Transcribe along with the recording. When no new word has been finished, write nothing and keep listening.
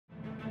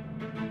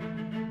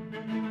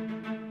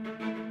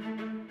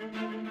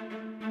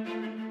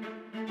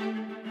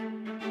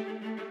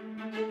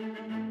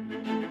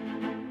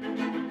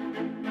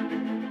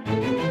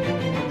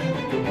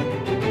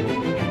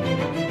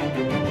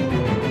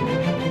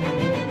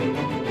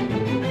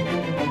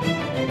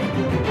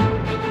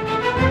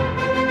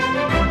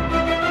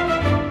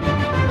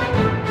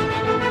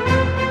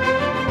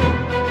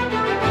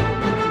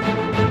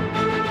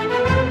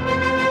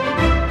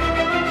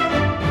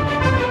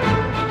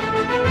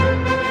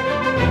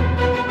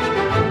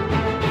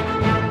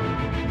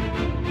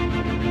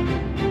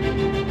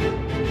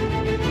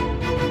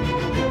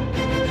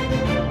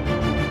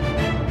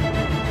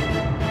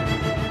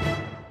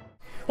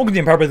Welcome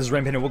to the Empire, this is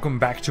Rampaned, and welcome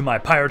back to my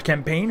pirate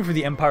campaign for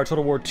the Empire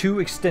Total War 2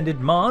 Extended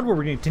Mod, where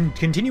we're going to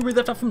continue where we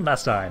left off from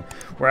last time.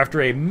 We're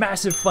after a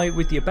massive fight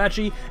with the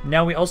Apache.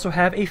 Now we also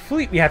have a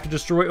fleet we have to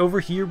destroy over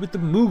here with the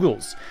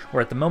Mughals,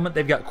 where at the moment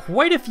they've got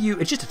quite a few,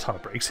 it's just a ton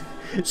of brigs.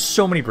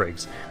 So many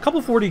brigs. A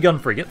couple 40 gun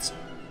frigates,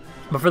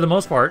 but for the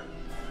most part,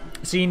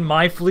 seeing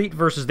my fleet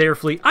versus their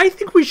fleet, I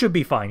think we should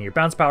be fine here.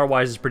 Bounce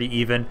power-wise is pretty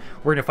even.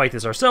 We're going to fight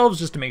this ourselves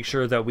just to make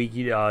sure that we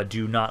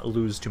do not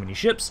lose too many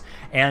ships.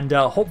 And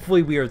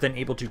hopefully we are then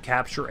able to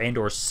capture and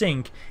or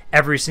sink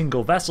every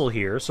single vessel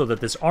here so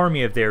that this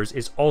army of theirs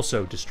is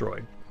also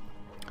destroyed.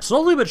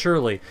 Slowly but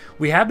surely,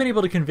 we have been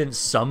able to convince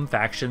some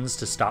factions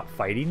to stop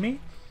fighting me.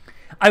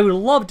 I would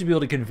love to be able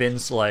to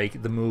convince,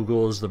 like, the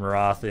Mughals, the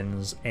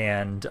Marathans,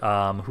 and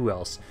who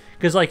else?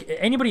 Because, like,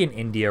 anybody in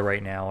India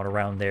right now and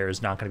around there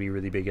is not going to be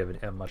really big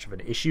of much of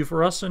an issue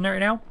for us in there right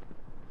now.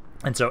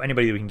 And so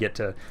anybody that we can get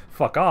to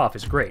fuck off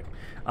is great.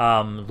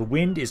 The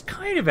wind is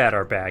kind of at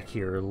our back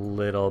here a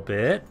little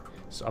bit.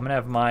 So I'm going to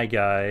have my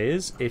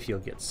guys, if you'll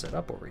get set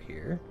up over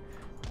here,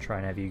 try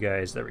and have you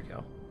guys, there we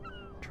go.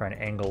 Trying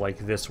to angle like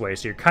this way,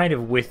 so you're kind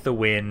of with the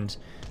wind,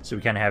 so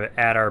we kind of have it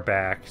at our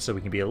back, so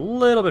we can be a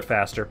little bit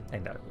faster. I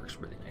think that works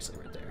really nicely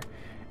right there.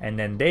 And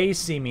then they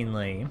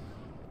seemingly,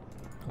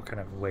 what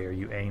kind of way are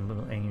you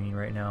aiming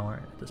right now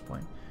at this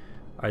point?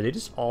 Are they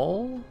just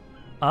all,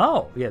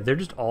 oh yeah, they're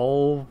just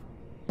all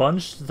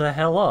bunched the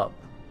hell up.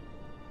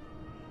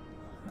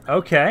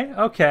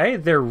 Okay,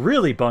 they're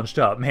really bunched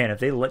up. Man, if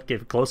they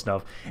get close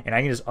enough, and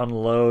I can just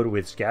unload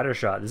with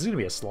scattershot, this is gonna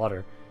be a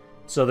slaughter.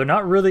 So they're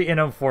not really in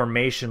a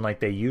formation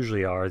like they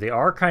usually are. They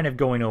are kind of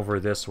going over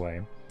this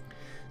way.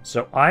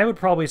 So I would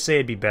probably say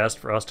it'd be best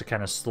for us to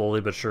kind of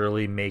slowly but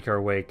surely make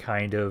our way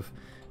kind of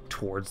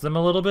towards them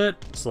a little bit.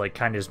 So like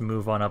kind of just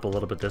move on up a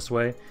little bit this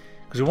way.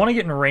 Because we want to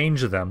get in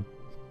range of them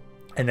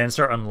and then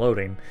start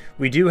unloading.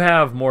 We do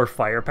have more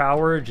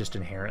firepower just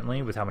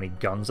inherently with how many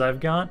guns I've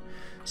got.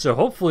 So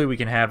hopefully we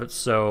can have it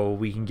so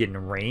we can get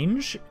in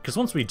range. Because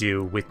once we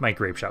do, with my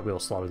grape shot, we'll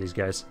slaughter these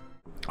guys.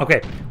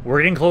 Okay, we're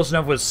getting close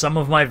enough with some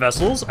of my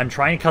vessels. I'm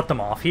trying to cut them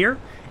off here,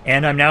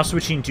 and I'm now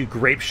switching to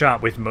grape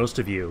shot with most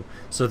of you,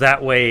 so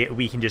that way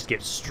we can just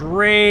get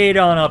straight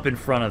on up in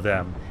front of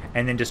them,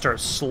 and then just start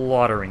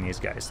slaughtering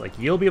these guys. Like,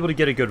 you'll be able to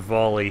get a good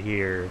volley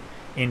here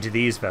into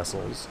these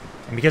vessels,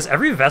 and because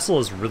every vessel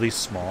is really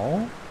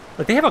small,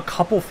 like, they have a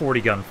couple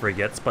 40-gun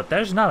frigates, but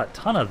there's not a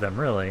ton of them,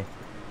 really.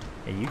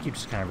 Yeah, you keep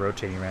just kind of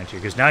rotating around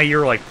here, because now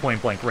you're, like,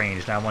 point-blank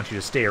range, and I want you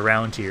to stay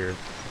around here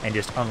and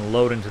just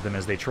unload into them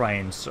as they try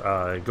and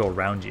go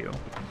around you.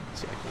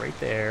 See, like, right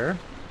there.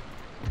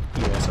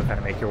 You also kind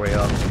of make your way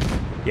up.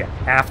 Yeah,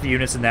 half the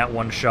units in that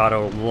one shot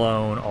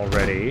alone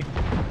already.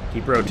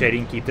 Keep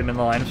rotating, keep them in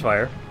the line of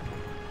fire.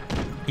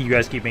 You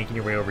guys keep making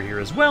your way over here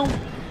as well.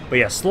 But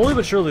yeah, slowly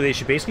but surely they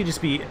should basically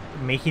just be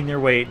making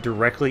their way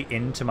directly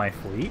into my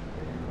fleet,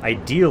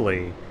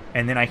 ideally,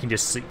 and then I can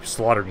just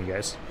slaughter you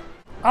guys.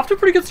 Off to a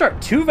pretty good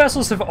start. 2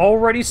 vessels have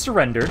already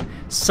surrendered.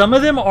 Some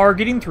of them are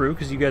getting through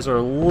because you guys are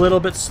a little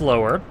bit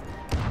slower.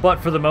 But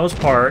for the most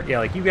part, yeah,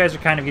 like you guys are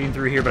kind of getting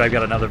through here, but I've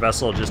got another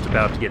vessel just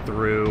about to get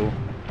through.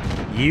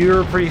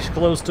 You're pretty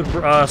close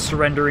to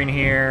surrendering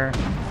here.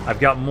 I've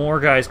got more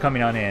guys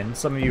coming on in.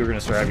 Some of you are going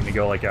to start having to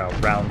go like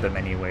around them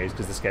anyways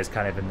because this guy's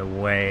kind of in the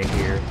way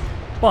here.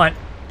 But,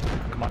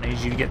 come on, I need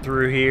you to get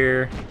through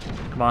here.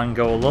 Come on,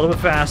 go a little bit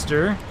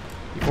faster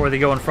before they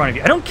go in front of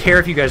you. I don't care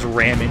if you guys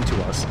ram into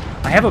us.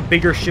 I have a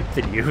bigger ship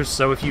than you,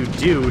 so if you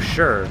do,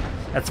 sure.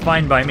 That's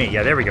fine by me.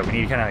 Yeah, there we go. We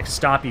need to kind of like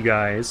stop you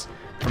guys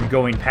from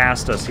going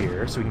past us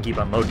here so we can keep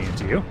unloading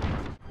into you.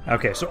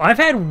 Okay, so I've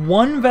had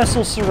 1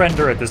 vessel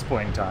surrender at this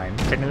point in time.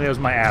 Technically, it was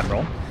my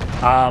admiral.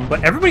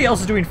 But everybody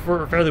else is doing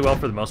fairly well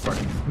for the most part.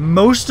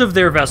 Most of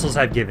their vessels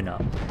have given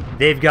up.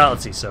 They've got,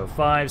 let's see, so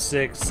 5,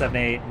 6, 7,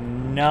 8,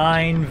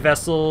 9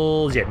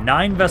 vessels. Yeah,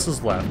 9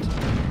 vessels left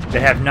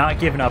that have not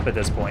given up at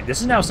this point.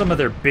 This is now some of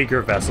their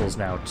bigger vessels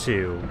now,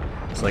 too.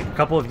 So, like, a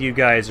couple of you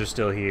guys are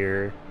still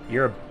here.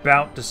 You're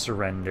about to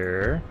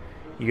surrender.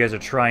 You guys are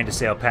trying to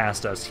sail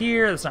past us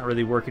here. That's not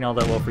really working all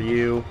that well for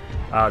you.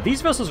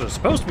 These vessels are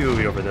supposed to be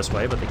moving over this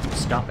way, but they keep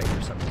stopping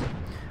for some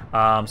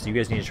reason. So you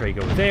guys need to try to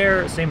go over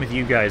there. Same with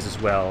you guys as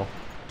well.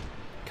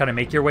 Kind of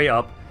make your way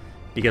up.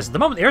 Because at the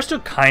moment, they're still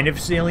kind of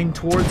sailing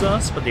towards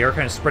us, but they are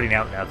kind of spreading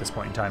out now at this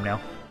point in time now.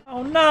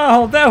 Oh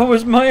no, that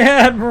was my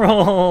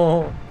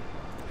admiral!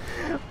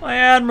 My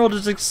admiral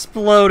just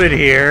exploded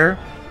here.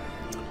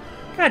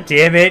 God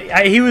damn it.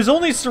 He was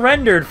only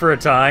surrendered for a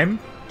time,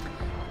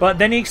 but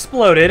then he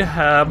exploded.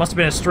 Must have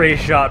been a stray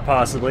shot,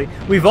 possibly.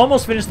 We've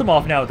almost finished them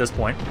off now at this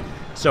point.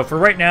 So for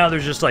right now,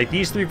 there's just like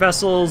these 3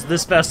 vessels,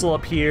 this vessel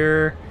up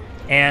here,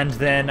 and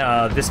then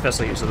this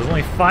vessel here. So there's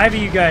only 5 of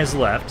you guys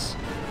left.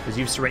 Because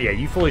you've surrendered. Yeah,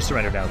 you fully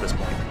surrendered now at this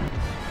point.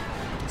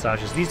 So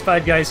it's just these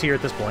 5 guys here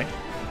at this point.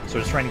 So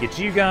just trying to get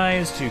you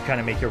guys to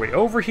kind of make your way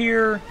over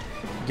here,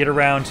 get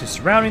around to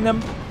surrounding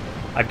them.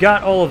 I've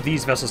got all of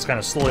these vessels kind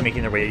of slowly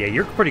making their way. Yeah,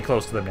 you're pretty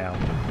close to them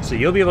now. So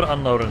you'll be able to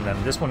unload on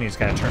them. This one needs to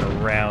kind of turn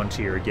around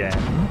here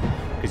again,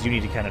 because you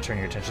need to kind of turn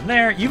your attention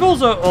there. You've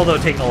also, although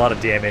taken a lot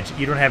of damage,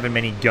 you don't have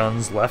many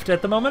guns left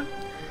at the moment.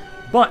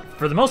 But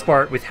for the most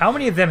part, with how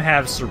many of them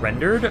have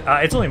surrendered,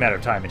 it's only a matter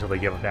of time until they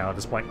give up now at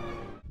this point.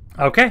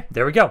 Okay,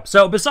 there we go.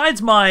 So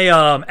besides my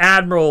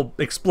Admiral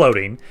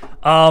exploding,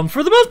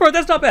 for the most part,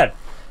 that's not bad.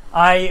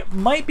 I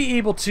might be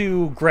able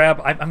to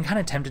grab... I'm kind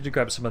of tempted to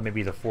grab some of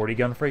maybe the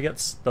 40-gun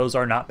frigates. Those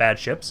are not bad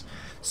ships.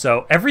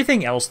 So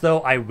everything else, though,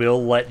 I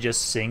will let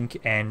just sink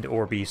and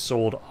or be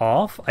sold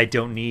off. I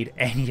don't need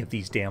any of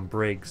these damn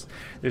brigs.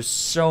 There's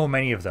so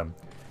many of them.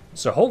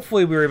 So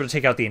hopefully we were able to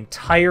take out the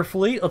entire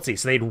fleet. Let's see.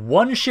 So they had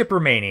one ship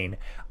remaining.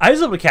 I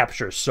was able to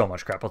capture so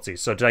much crap. Let's see.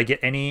 So did I get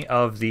any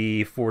of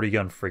the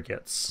 40-gun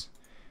frigates?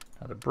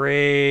 Another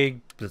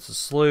brig. That's a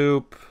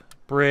sloop.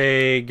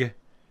 Brig.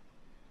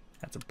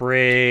 That's a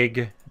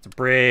brig. That's a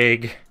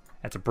brig.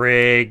 That's a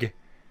brig.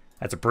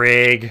 That's a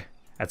brig.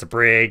 That's a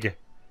brig.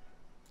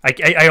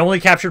 I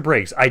only captured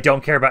brigs. I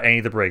don't care about any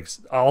of the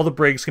brigs. All the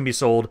brigs can be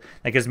sold.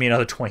 That gives me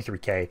another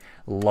 23k.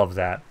 Love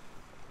that.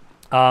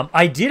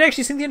 I did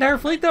actually sink the entire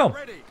fleet, though.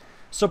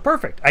 So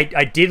perfect.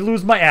 I did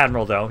lose my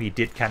Admiral, though. He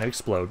did kind of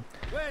explode.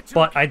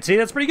 But I'd say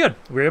that's pretty good.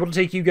 We were able to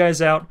take you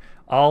guys out.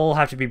 I'll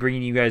have to be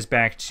bringing you guys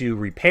back to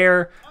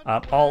repair.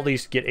 I'll at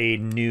least get a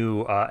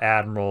new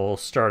Admiral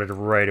started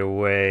right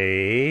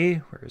away.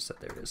 Where is that?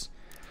 There it is.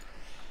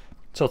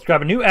 So let's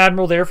grab a new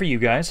Admiral there for you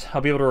guys.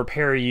 I'll be able to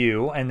repair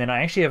you. And then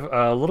I actually have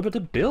a little bit to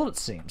build, it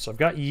seems. So I've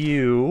got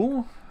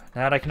you.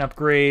 That I can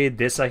upgrade.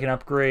 This I can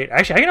upgrade.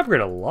 Actually, I can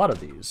upgrade a lot of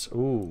these.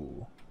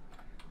 Ooh.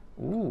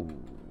 Ooh.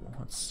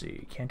 Let's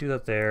see. Can't do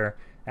that there.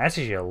 That's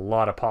actually a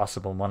lot of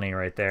possible money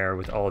right there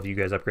with all of you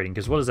guys upgrading.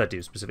 Because what does that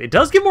do specifically? It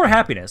does give more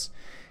happiness.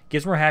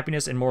 Gives more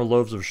happiness and more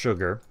loaves of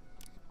sugar.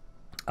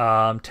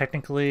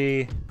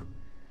 Technically,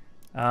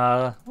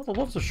 well, the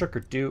loaves of sugar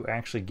do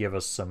actually give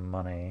us some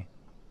money.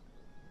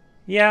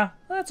 Yeah,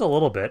 that's a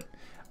little bit.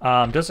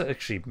 Does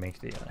actually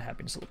make the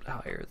happiness a little bit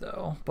higher,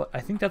 though. But I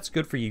think that's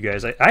good for you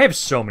guys. I have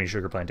so many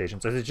sugar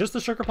plantations. Is it just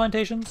the sugar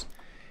plantations?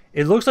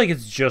 It looks like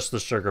it's just the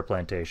sugar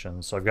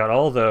plantations. So I've got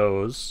all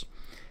those.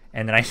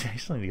 And then I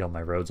actually need to get all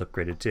my roads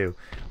upgraded, too.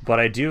 But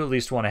I do at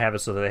least want to have it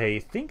so that, hey, I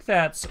think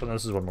that's... Oh,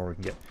 this is one more we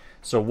can get.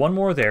 So one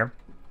more there.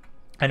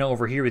 I know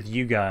over here with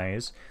you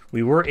guys,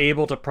 we were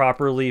able to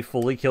properly,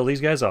 fully kill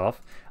these guys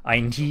off. I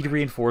need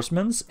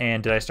reinforcements,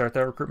 and did I start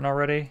that recruitment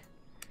already?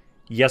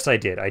 Yes, I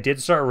did. I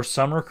did start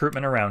some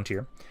recruitment around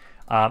here.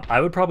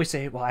 I would probably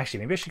say, well, actually,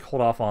 maybe I should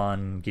hold off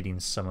on getting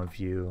some of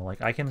you.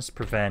 Like, I can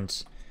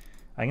prevent...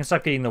 I can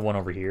stop getting the one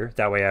over here.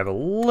 That way I have a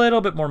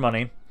little bit more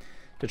money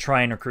to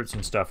try and recruit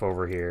some stuff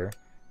over here.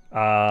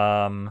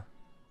 Oh,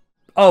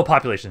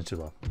 population's too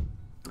low.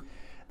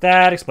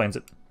 That explains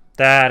it.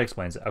 That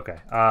explains it. Okay.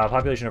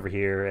 Population over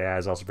here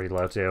is also pretty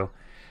low, too.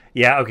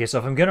 Yeah, okay, so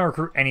if I'm going to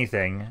recruit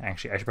anything...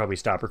 Actually, I should probably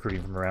stop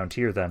recruiting from around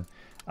here, then.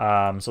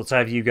 So let's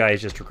have you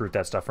guys just recruit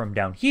that stuff from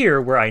down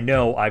here, where I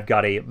know I've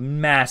got a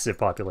massive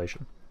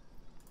population.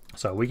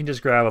 So we can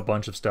just grab a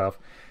bunch of stuff.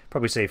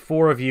 Probably say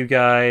 4 of you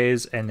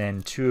guys, and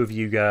then 2 of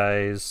you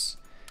guys.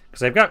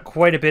 Because I've got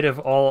quite a bit of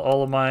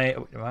all of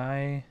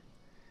my...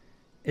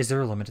 Is there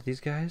a limit to these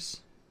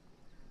guys?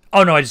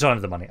 Oh, no, I just don't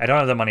have the money. I don't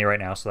have the money right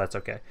now, so that's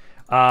okay.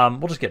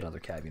 We'll just get another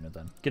cav unit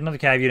then. Get another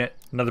cav unit,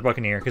 another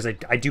buccaneer, because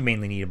I do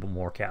mainly need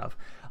more cav.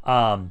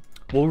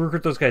 We'll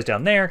recruit those guys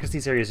down there, because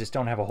these areas just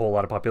don't have a whole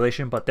lot of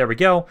population, but there we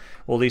go.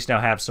 We'll at least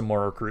now have some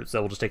more recruits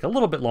that will just take a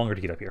little bit longer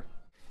to get up here.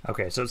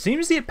 Okay, so it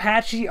seems the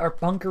Apache are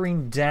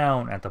bunkering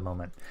down at the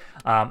moment.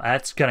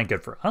 That's kind of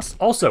good for us.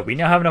 Also, we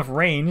now have enough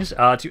range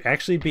to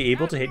actually be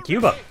able to hit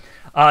Cuba.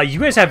 You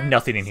guys have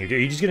nothing in here. Are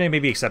you just going to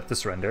maybe accept the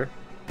surrender?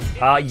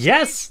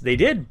 Yes, they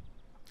did.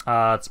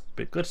 It's a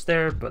bit glitched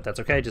there, but that's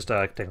okay. Just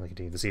technically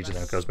continue the siege and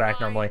then it goes back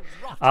normally.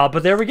 But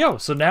there we go.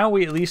 So now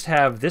we at least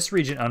have this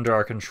region under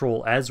our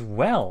control as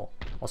well.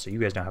 Also, you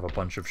guys now have a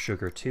bunch of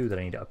sugar too that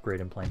I need to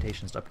upgrade and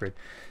plantations to upgrade.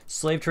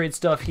 Slave trade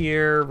stuff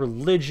here,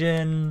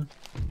 religion.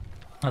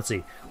 Let's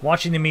see.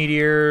 Watching the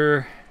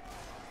meteor.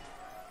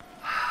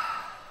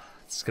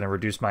 It's going to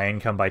reduce my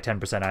income by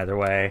 10% either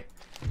way.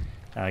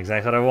 Not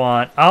exactly what I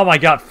want. Oh my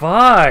god,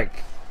 fuck!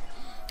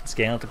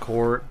 Scale at the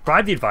court.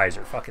 Bribe the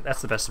advisor. Fuck it,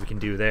 that's the best we can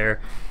do there.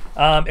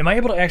 Am I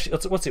able to actually...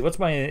 Let's see, what's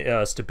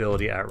my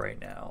stability at right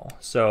now?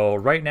 So,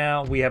 right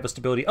now, we have a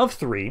stability of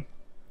 3.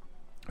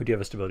 We do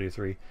have a stability of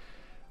 3.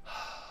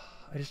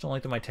 I just don't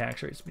like that my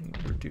tax rate's being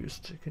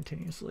reduced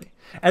continuously.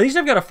 At least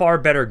I've got a far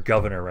better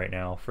governor right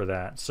now for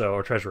that, so,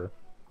 or treasurer.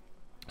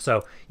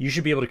 So you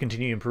should be able to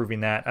continue improving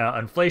that.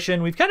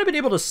 Inflation, we've kind of been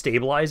able to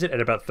stabilize it at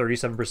about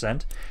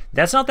 37%.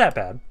 That's not that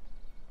bad.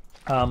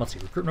 Let's see,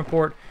 recruitment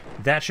report.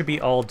 That should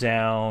be all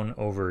down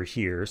over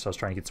here. So I was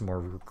trying to get some more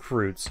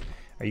recruits.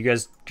 Are you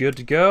guys good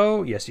to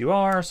go? Yes, you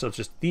are. So it's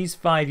just these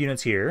 5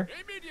 units here.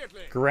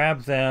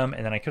 Grab them,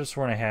 and then I could have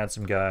sworn I had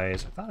some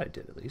guys. I thought I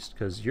did at least,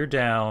 because you're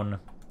down...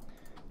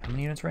 How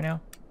many units right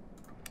now?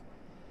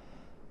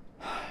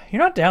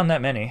 You're not down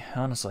that many,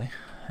 honestly.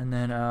 And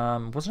then,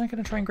 wasn't I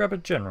going to try and grab a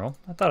general?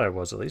 I thought I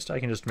was, at least. I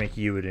can just make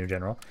you a new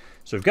general.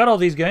 So we've got all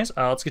these guys.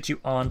 Let's get you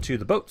onto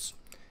the boats.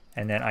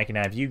 And then I can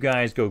have you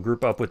guys go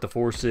group up with the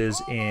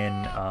forces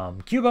in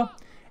Cuba.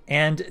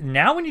 And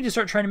now we need to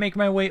start trying to make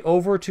my way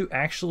over to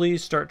actually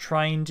start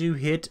trying to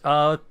hit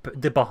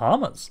the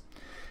Bahamas.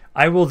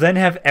 I will then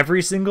have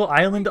every single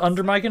island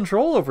under my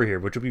control over here,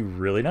 which would be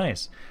really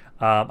nice.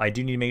 I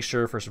do need to make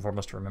sure, first and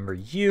foremost, to remember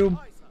you.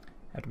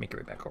 I have to make it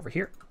right back over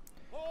here.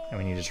 And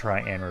we need to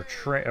try and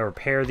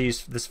repair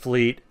this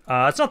fleet.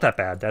 It's not that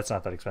bad. That's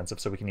not that expensive,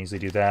 so we can easily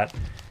do that.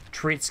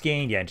 Traits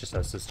gained. Yeah, it just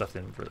has this stuff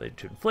related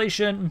to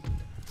inflation.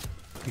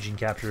 Region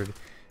captured.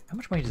 How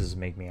much money does this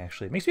make me,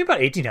 actually? It makes me about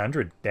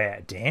 1,800.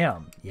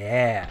 Damn.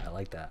 Yeah, I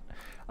like that.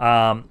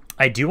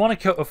 I do want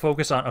to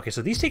focus on... Okay,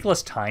 so these take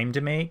less time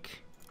to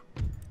make.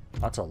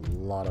 That's a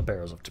lot of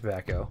barrels of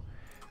tobacco.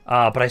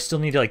 But I still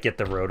need to, like, get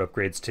the road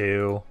upgrades,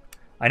 too.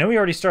 I know we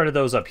already started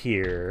those up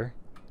here.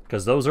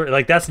 Because those are,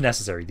 like, that's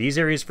necessary. These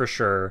areas, for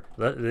sure,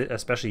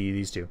 especially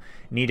these two,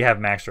 need to have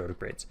max road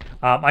upgrades.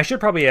 I should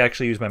probably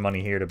actually use my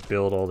money here to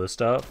build all this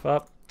stuff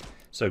up.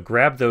 So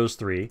grab those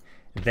 3.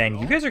 Then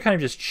you guys are kind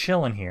of just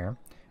chilling here.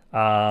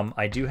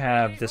 I do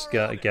have this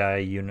guy,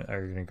 you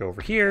are going to go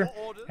over here,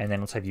 and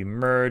then let's have you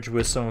merge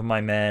with some of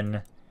my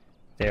men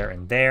there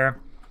and there.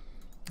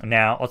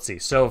 Now, let's see.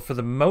 So, for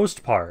the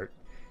most part,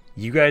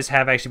 you guys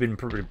have actually been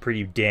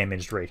pretty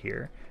damaged right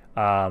here.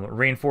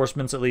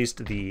 Reinforcements, at least,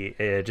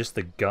 just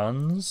the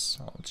guns.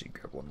 Oh, let's see,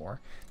 grab one more.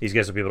 These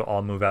guys will be able to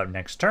all move out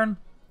next turn.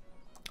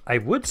 I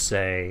would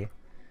say...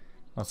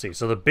 Let's see,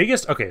 so the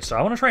biggest... Okay, so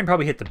I want to try and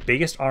probably hit the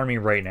biggest army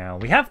right now.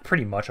 We have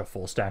pretty much a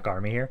full stack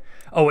army here.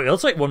 Oh, wait,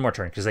 let's wait one more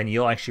turn, because then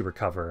you'll actually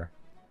recover.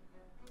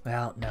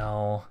 Well,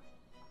 no.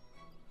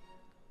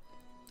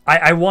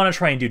 I want to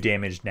try and do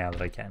damage now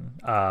that I can,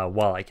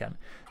 while I can.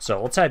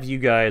 So let's have you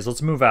guys...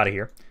 Let's move out of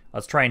here.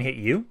 Let's try and hit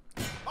you.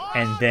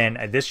 And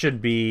then this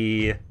should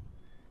be...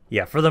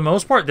 Yeah, for the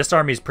most part, this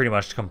army is pretty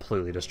much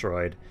completely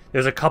destroyed.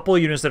 There's a couple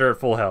units that are at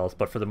full health,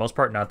 but for the most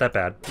part, not that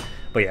bad.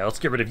 But yeah, let's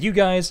get rid of you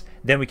guys.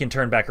 Then we can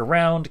turn back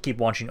around, keep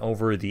watching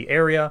over the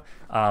area,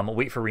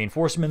 wait for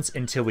reinforcements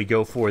until we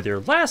go for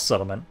their last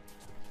settlement,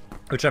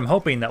 which I'm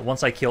hoping that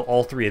once I kill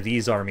all 3 of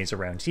these armies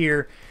around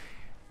here,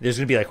 there's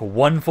going to be like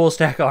one full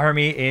stack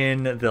army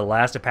in the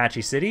last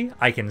Apache city.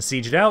 I can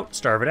siege it out,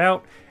 starve it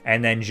out,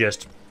 and then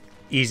just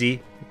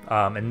easy.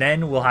 And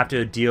then we'll have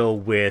to deal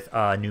with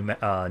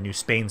New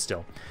Spain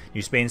still.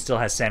 New Spain still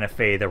has Santa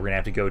Fe that we're going to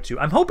have to go to.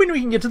 I'm hoping we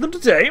can get to them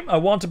today. I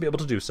want to be able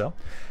to do so.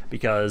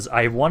 Because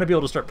I want to be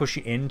able to start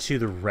pushing into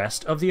the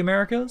rest of the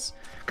Americas.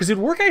 Because it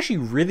would work actually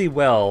really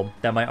well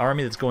that my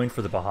army that's going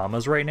for the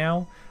Bahamas right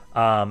now,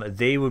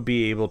 they would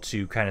be able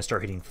to kind of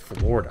start hitting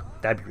Florida.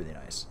 That'd be really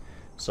nice.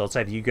 So let's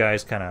have you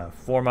guys kind of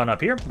form on up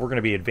here. We're going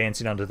to be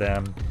advancing onto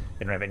them.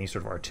 They don't have any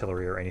sort of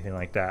artillery or anything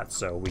like that,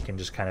 so we can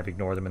just kind of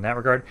ignore them in that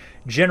regard.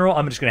 General,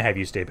 I'm just going to have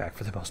you stay back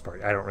for the most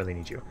part. I don't really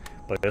need you.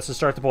 But let's just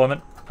start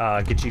deployment.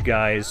 Get you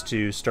guys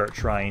to start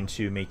trying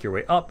to make your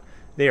way up.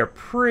 They are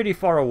pretty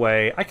far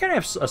away. I kind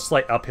of have a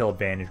slight uphill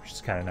advantage, which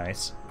is kind of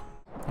nice.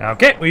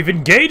 Okay, we've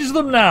engaged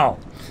them now.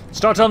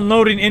 Start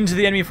unloading into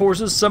the enemy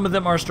forces. Some of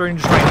them are starting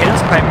to try and hit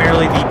us,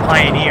 primarily the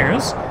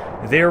Pioneers.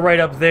 They're right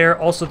up there.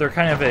 Also, they're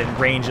kind of in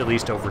range, at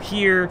least over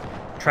here.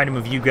 Trying to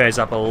move you guys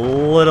up a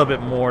little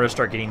bit more to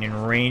start getting in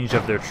range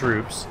of their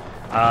troops.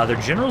 Their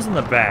general's in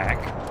the back.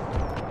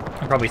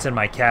 I'll probably send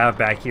my cav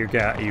back here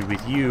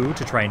with you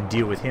to try and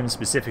deal with him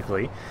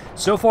specifically.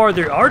 So far,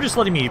 they are just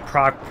letting me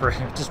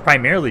just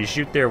primarily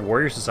shoot their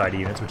Warrior Society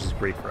units, which is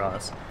great for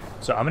us.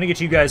 So I'm going to get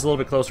you guys a little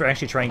bit closer,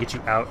 actually try and get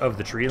you out of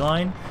the tree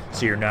line,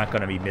 so you're not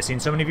going to be missing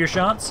so many of your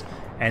shots.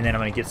 And then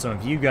I'm going to get some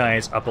of you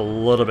guys up a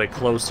little bit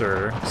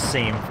closer,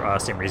 same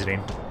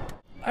reasoning.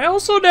 I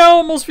also now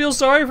almost feel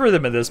sorry for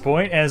them at this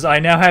point, as I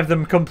now have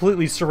them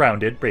completely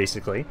surrounded,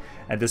 basically,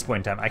 at this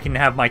point in time. I can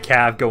have my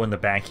cav go in the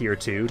back here,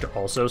 too, to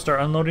also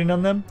start unloading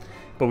on them.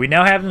 But we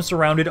now have them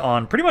surrounded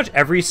on pretty much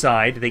every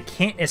side. They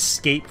can't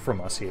escape from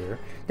us here.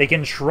 They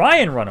can try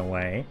and run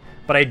away,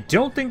 but I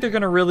don't think they're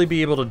going to really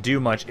be able to do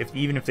much,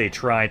 even if they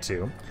try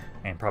to.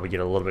 And probably get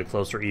a little bit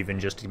closer even,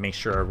 just to make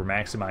sure we're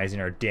maximizing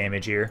our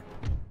damage here.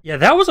 Yeah,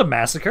 that was a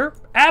massacre.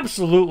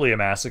 Absolutely a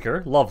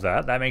massacre. Love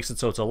that. That makes it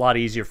so it's a lot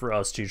easier for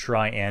us to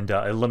try and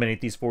eliminate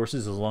these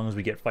forces as long as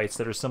we get fights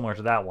that are similar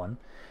to that one.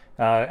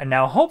 And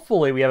now,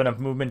 hopefully, we have enough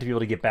movement to be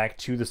able to get back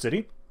to the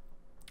city.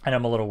 And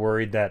I'm a little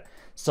worried that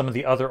some of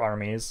the other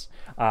armies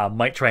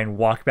might try and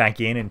walk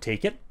back in and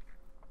take it.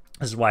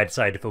 This is why I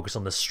decided to focus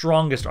on the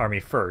strongest army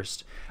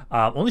first.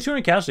 Only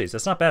 200 casualties.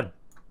 That's not bad.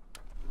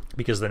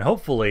 Because then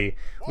hopefully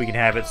we can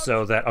have it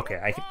so that, okay,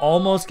 I can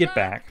almost get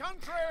back.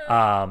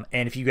 And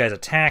if you guys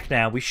attack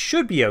now, we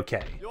should be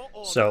okay.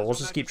 So we'll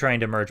just keep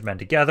trying to merge men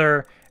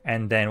together.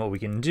 And then what we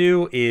can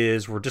do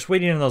is we're just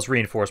waiting on those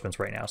reinforcements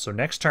right now. So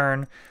next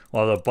turn,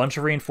 we'll have a bunch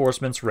of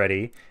reinforcements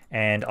ready.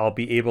 And I'll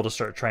be able to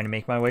start trying to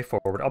make my way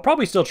forward. I'll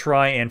probably still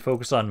try and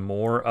focus on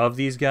more of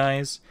these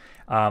guys.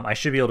 I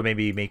should be able to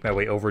maybe make my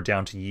way over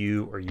down to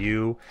you or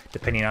you,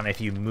 depending on if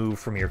you move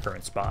from your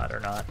current spot or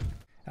not.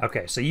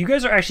 Okay, so you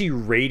guys are actually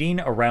raiding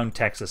around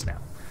Texas now.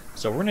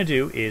 So what we're going to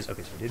do is...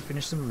 Okay, so I did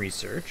finish some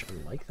research.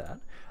 I like that.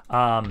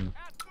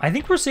 I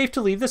think we're safe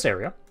to leave this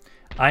area.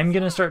 I'm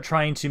going to start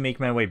trying to make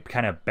my way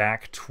kind of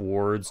back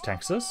towards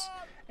Texas.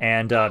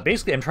 And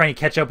basically, I'm trying to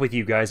catch up with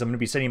you guys. I'm going to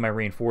be sending my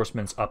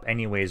reinforcements up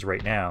anyways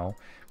right now,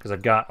 because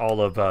I've got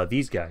all of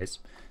these guys.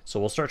 So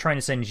we'll start trying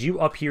to send you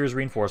up here as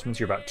reinforcements.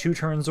 You're about 2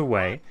 turns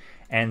away.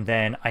 And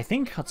then I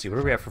think, let's see, what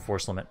do we have for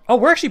force limit? Oh,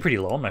 we're actually pretty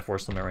low on my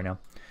force limit right now.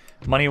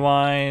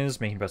 Money-wise,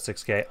 making about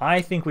 6k.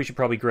 I think we should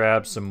probably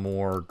grab some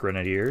more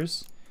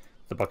grenadiers.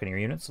 The Buccaneer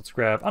units. Let's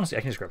grab, honestly,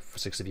 I can just grab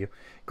 6 of you.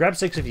 Grab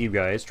 6 of you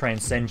guys. Try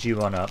and send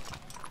you on up.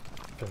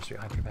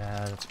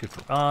 That's good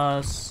for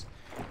us.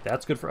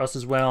 That's good for us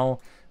as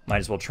well. Might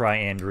as well try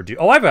and reduce.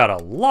 Oh, I've got a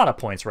lot of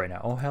points right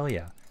now. Oh, hell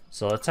yeah.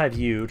 So let's have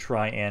you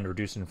try and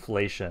reduce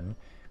inflation.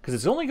 Because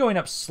it's only going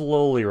up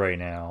slowly right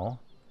now.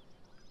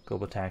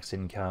 Global tax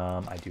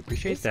income. I do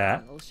appreciate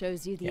that.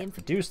 Shows you the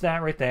reduce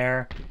that right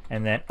there.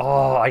 And then,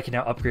 oh, I can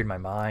now upgrade my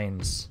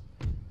mines.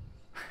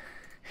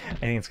 I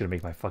think it's going to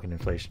make my fucking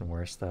inflation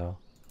worse, though.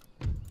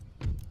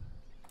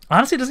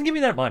 Honestly, it doesn't give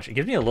me that much. It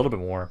gives me a little bit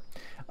more.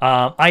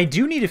 I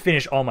do need to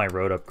finish all my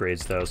road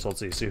upgrades, though. So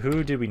let's see. So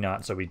who did we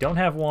not? So we don't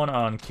have one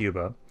on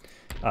Cuba.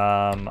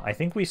 I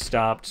think we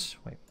stopped...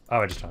 Wait.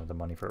 Oh, I just don't have the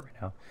money for it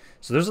right now.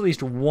 So there's at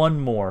least one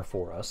more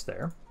for us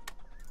there.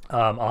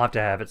 I'll have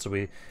to have it. So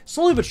we...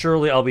 Slowly but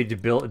surely, I'll be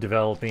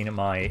developing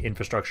my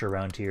infrastructure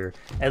around here.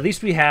 At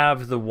least we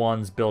have the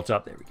ones built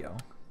up. There we go.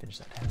 Finish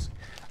that task.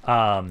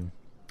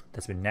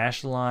 That's been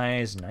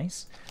nationalized.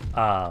 Nice.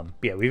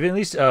 Yeah, we've at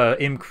least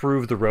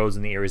improved the roads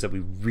in the areas that we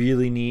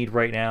really need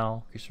right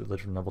now. Increase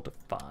religion level to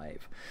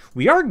 5.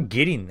 We are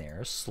getting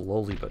there,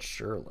 slowly but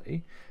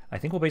surely. I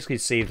think we'll basically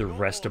save the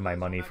rest of my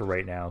money for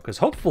right now, because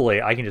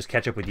hopefully I can just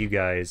catch up with you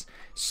guys,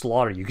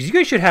 slaughter you, because you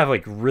guys should have,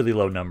 like, really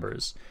low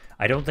numbers.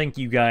 I don't think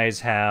you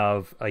guys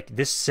have, like,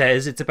 this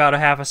says it's about a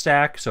half a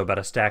stack, so about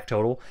a stack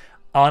total.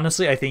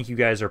 Honestly, I think you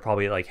guys are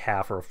probably, like,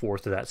 half or a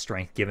fourth of that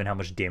strength, given how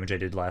much damage I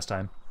did last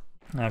time.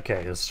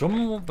 Okay,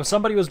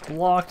 somebody was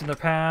blocked in the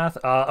path.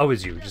 Oh,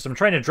 it's you. I'm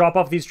trying to drop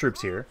off these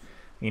troops here.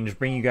 You can just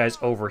bring you guys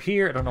over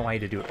here. I don't know why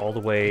you had to do it all the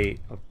way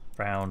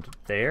around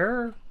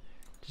there.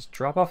 Just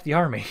drop off the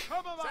army.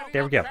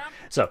 There we go.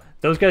 So,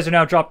 those guys are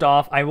now dropped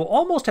off. I will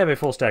almost have a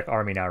full stack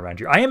army now around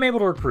here. I am able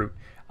to recruit.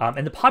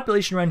 And the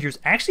population around here is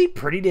actually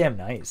pretty damn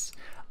nice.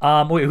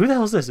 Wait, who the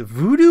hell is this?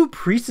 Voodoo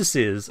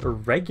priestesses or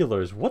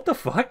regulars. What the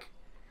fuck?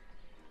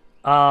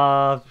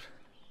 What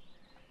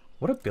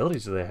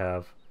abilities do they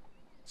have?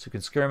 So you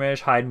can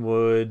skirmish, hide in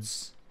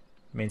woods,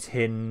 remains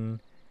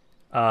hidden,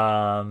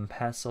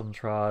 pass seldom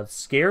trod,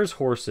 scares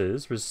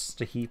horses, resist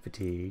to heat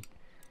fatigue.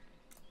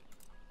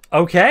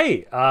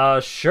 Okay,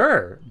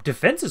 sure.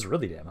 Defense is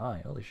really damn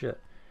high, holy shit.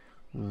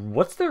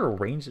 What's their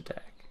range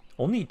attack?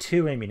 Only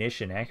 2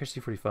 ammunition, accuracy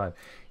 45.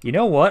 You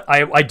know what?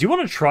 I do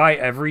want to try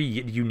every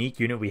unique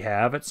unit we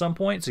have at some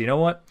point, so you know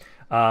what?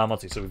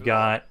 Let's see, so we've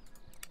got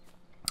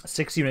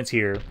 6 units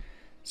here,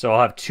 so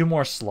I'll have 2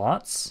 more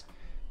slots.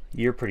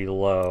 You're pretty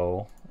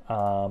low.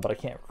 But I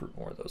can't recruit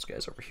more of those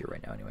guys over here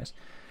right now anyways.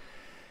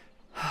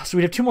 So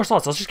we have 2 more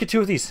slots. Let's just get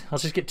 2 of these.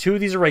 Let's just get 2 of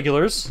these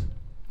irregulars.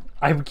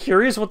 I'm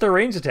curious what their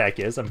range attack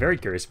is. I'm very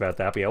curious about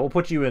that. But yeah, we'll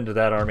put you into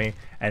that army.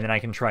 And then I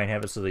can try and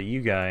have it so that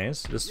you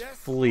guys, this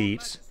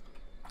fleet...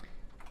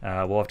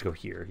 we'll have to go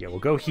here. Yeah, we'll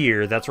go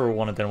here. That's where we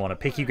want to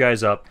pick you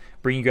guys up.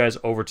 Bring you guys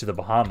over to the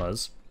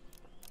Bahamas.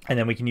 And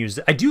then we can use...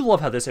 I do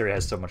love how this area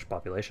has so much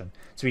population.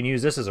 So we can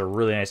use this as a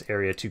really nice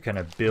area to kind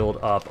of build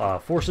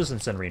up forces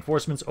and send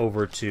reinforcements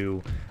over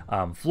to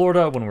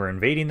Florida when we're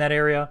invading that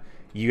area.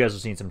 You guys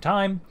will need some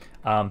time.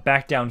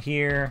 Back down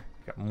here,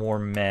 got more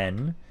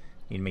men.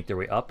 Need to make their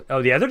way up. Oh,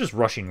 yeah, they're just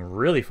rushing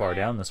really far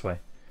down this way.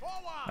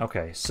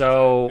 Okay,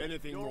 so...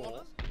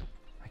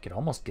 I could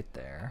almost get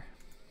there.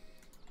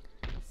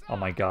 Oh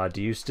my god,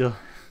 do you still...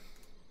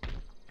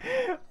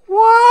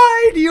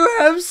 Why do you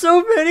have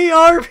so many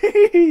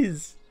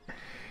armies?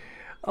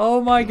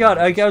 Oh my god,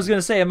 I was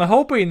gonna say, I'm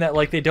hoping that,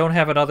 like, they don't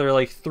have another,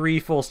 like, 3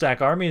 full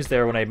stack armies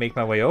there when I make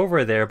my way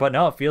over there, but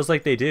no, it feels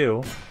like they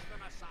do.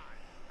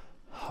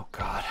 Oh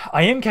god,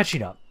 I am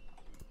catching up.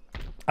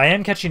 I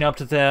am catching up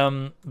to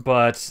them,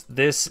 but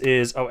this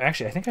is... Oh,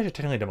 actually, I think I should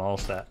technically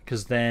demolish that,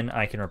 because then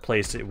I can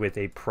replace it with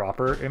a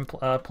proper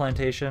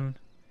plantation.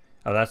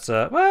 Oh, that's,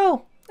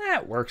 well,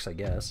 that works, I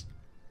guess.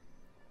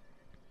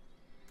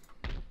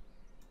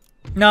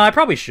 No, I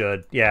probably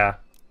should, yeah.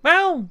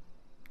 Well...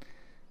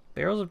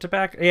 Barrels of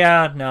tobacco?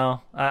 Yeah,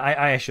 no.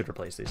 I should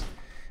replace these.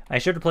 I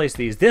should replace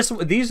these. These are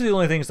the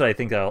only things that I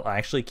think that I'll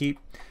actually keep.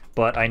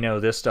 But I know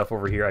this stuff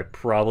over here I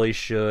probably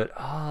should.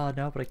 Oh,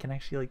 no, but I can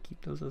actually like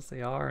keep those as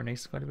they are and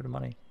make quite a bit of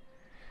money.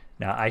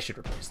 Now, I should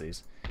replace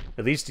these.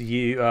 At least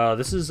you...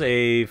 this is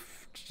a...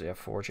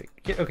 forge.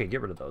 Okay,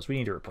 get rid of those. We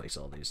need to replace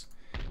all these.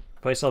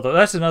 Replace all those.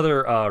 That's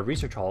another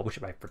research hall,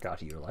 which I forgot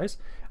to utilize.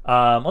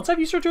 Let's have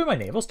you start doing my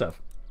naval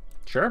stuff.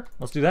 Sure,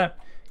 let's do that.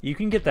 You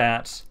can get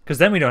that, because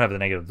then we don't have the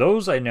negative.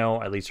 Those I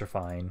know at least are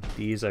fine.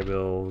 These I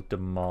will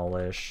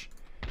demolish.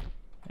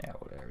 Yeah,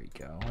 well, there we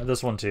go.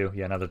 This one too.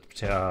 Yeah, another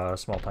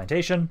small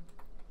plantation.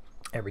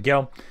 There we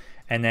go.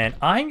 And then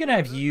I'm going to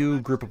have you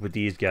group up with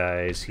these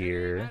guys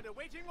here.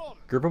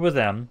 Group up with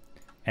them.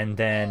 And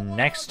then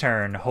next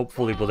turn,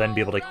 hopefully we'll then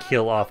be able to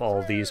kill off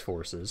all these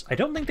forces. I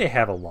don't think they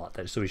have a lot,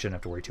 so we shouldn't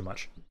have to worry too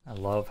much. I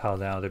love how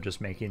now they're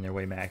just making their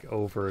way back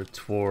over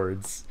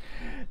towards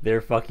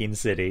their fucking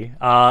city.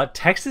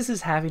 Texas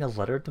is having a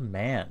letter of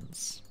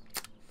demands.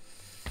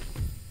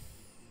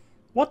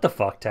 What the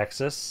fuck,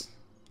 Texas?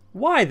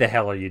 Why the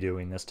hell are you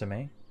doing this to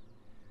me?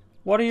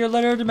 What are your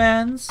letter of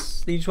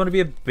demands? You just want to be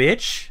a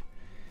bitch?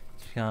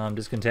 Become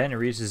discontent and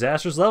reach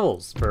disastrous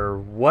levels for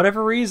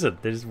whatever reason.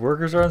 These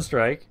workers are on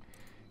strike.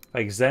 If I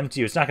exempt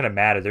you, it's not going to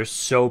matter. They're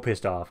so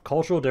pissed off.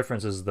 Cultural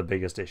difference is the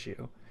biggest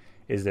issue,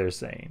 is they're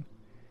saying.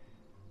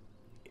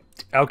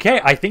 Okay,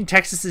 I think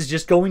Texas is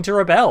just going to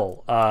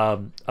rebel.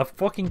 Of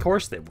fucking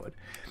course they would.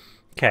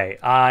 Okay,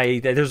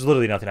 there's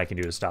literally nothing I can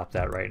do to stop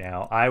that right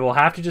now. I will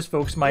have to just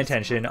focus my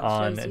attention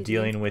on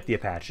dealing with the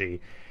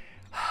Apache.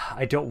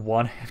 I don't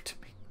want to have to...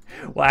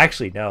 Well,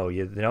 actually, no.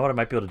 You know what I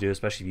might be able to do,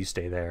 especially if you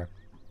stay there?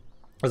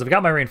 Because I've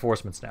got my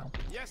reinforcements now.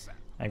 Yes, sir.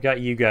 I've got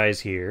you guys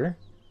here.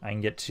 I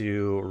can get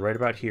to right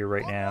about here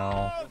right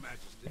now.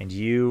 And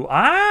you...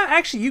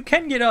 actually, you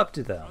can get up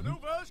to them.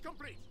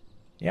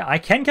 Yeah, I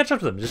can catch up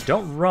to them. Just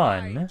don't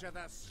run.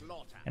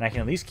 And I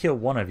can at least kill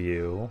one of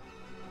you.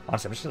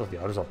 Honestly, I'm just going to let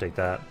the others all take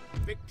that.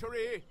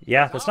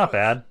 Yeah, that's not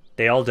bad.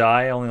 They all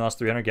die. I only lost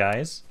 300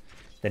 guys.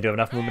 Then do I have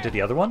enough movement to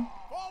the other one?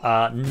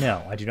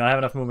 No, I do not have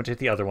enough movement to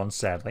the other one,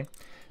 sadly.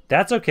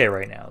 That's okay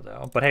right now,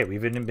 though. But hey,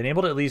 we've been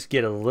able to at least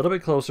get a little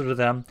bit closer to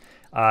them.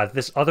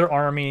 This other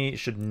army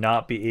should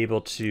not be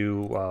able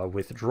to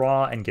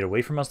withdraw and get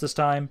away from us this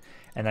time.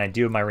 And then I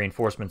do have my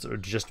reinforcements that are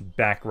just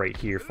back right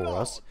here for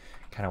us.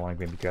 Kind of want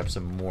to maybe grab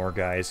some more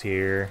guys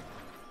here.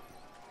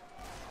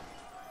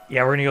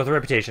 Yeah, we're going to go with the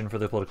reputation for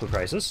the political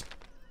crisis.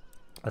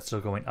 That's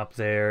still going up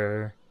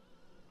there.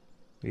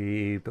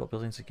 We built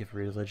buildings that give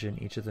religion.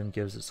 Each of them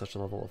gives it such a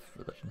level of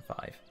religion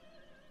 5.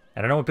 I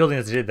don't know what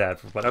buildings did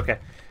that for, but okay,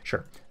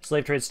 sure.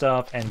 Slave trade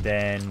stuff, and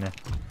then,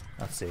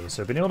 let's see.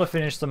 So I've been able to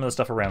finish some of the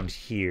stuff around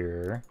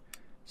here.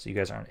 So you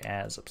guys aren't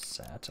as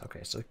upset. Okay,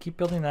 so keep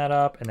building that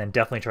up, and then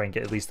definitely try and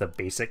get at least the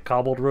basic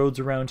cobbled roads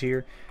around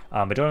here.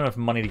 I don't have enough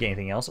money to get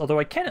anything else, although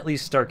I can at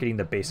least start getting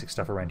the basic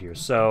stuff around here.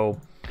 So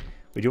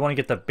we do want to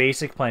get the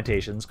basic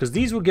plantations, because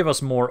these will give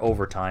us more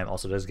overtime.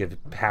 Also does give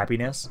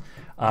happiness.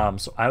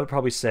 So I would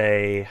probably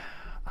say,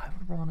 I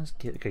would want to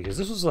get, okay, because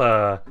this was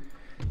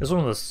this is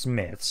one of the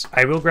smiths.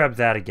 I will grab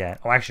that again.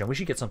 Oh, actually, we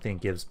should get something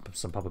that gives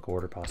some public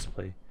order,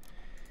 possibly.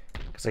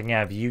 Because I can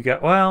have you go...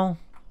 Well...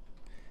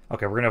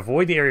 Okay, we're going to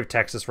avoid the area of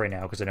Texas right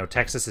now, because I know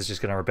Texas is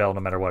just going to rebel no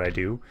matter what I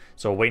do.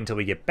 So we'll wait until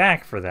we get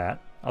back for that.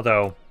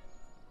 Although,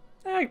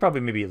 I could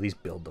probably maybe at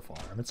least build the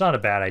farm. It's not a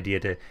bad idea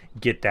to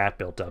get that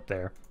built up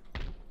there.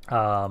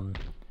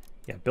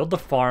 Yeah, build the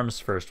farms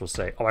first, we'll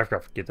say. Oh, I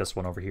forgot to get this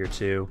one over here,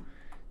 too.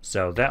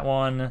 So that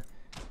one...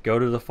 Go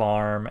to the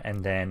farm,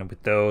 and then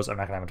with those, I'm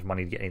not going to have enough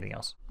money to get anything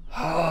else.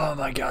 Oh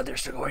my god, they're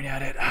still going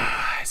at it.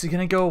 Is it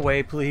going to go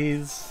away,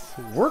 please?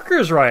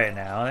 Workers riot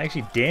now. I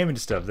actually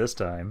damaged stuff this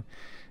time.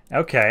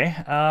 Okay,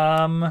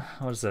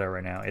 what is it at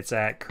right now? It's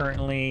at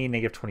currently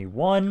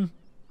 -21.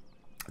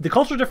 The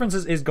cultural difference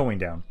is going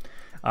down.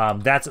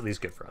 That's at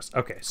least good for us.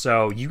 Okay,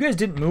 so you guys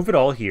didn't move at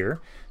all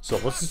here. So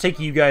let's just take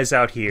you guys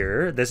out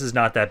here. This is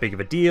not that big of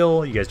a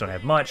deal. You guys don't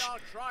have much.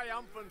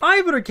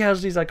 500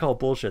 casualties, I call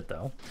bullshit,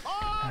 though.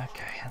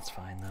 Okay, that's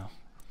fine,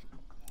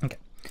 though. Okay.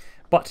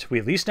 But we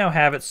at least now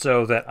have it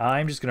so that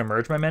I'm just going to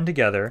merge my men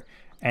together,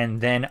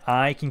 and then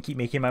I can keep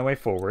making my way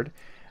forward.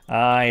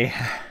 I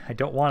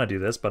don't want to do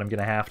this, but I'm going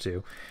to have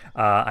to.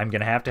 I'm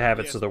going to have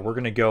it so that we're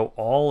going to go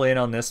all in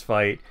on this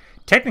fight.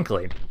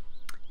 Technically,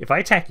 if I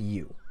attack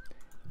you,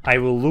 I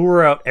will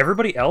lure out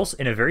everybody else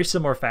in a very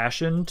similar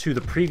fashion to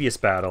the previous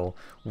battle,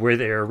 where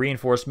their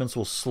reinforcements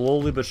will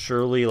slowly but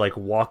surely like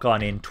walk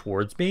on in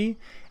towards me,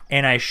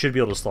 and I should be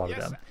able to slaughter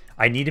them.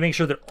 I need to make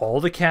sure that all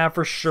the cav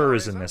for sure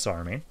is in this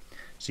army.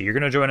 So you're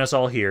going to join us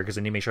all here, because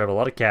I need to make sure I have a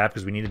lot of cav,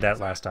 because we needed that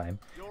last time.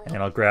 And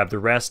then I'll grab the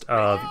rest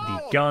of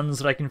the guns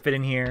that I can fit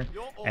in here,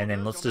 and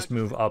then let's just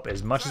move up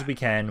as much as we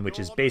can, which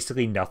is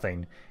basically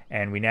nothing.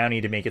 And we now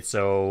need to make it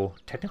so,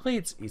 technically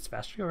it's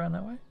faster to go around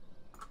that way.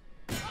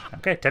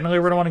 Okay, technically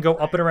we're going to want to go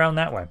up and around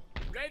that way.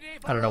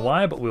 I don't know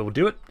why, but we will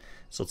do it.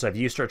 So let's have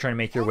you start trying to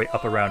make your way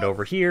up around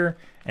over here.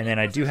 And then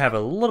I do have a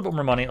little bit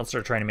more money. Let's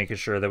start trying to make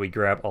sure that we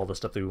grab all the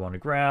stuff that we want to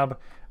grab.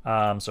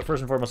 So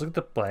first and foremost, look at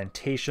the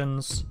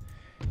plantations.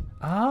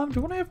 Do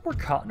you want to have more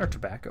cotton or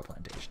tobacco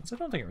plantations? I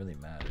don't think it really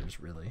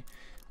matters, really.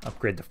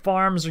 Upgrade the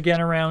farms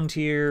again around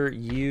here.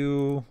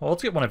 Well,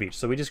 let's get one of each.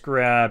 So we just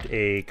grabbed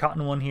a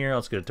cotton one here.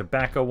 Let's get a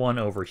tobacco one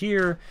over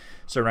here.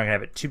 So we're not going to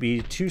have it to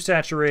be too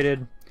saturated.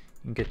 You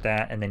can get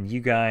that. And then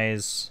you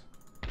guys...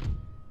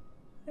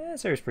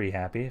 this area's pretty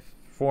happy.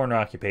 Foreign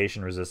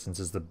occupation resistance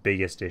is the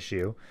biggest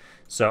issue.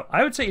 So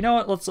I would say, you know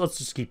what, let's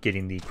just keep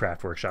getting the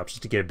craft workshops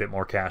just to get a bit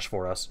more cash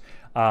for us.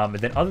 And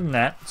then other than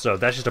that, so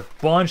that's just a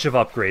bunch of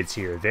upgrades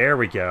here. There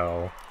we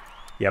go.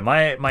 Yeah,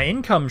 my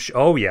income,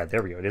 oh yeah,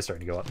 there we go. It is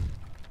starting to go up.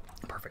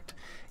 Perfect.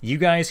 You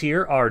guys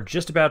here are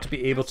just about to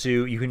be able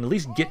to, you can at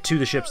least get to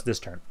the ships this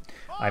turn.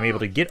 I'm able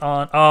to get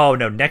on, oh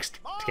no, next,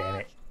 damn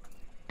it.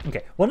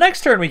 Okay, well,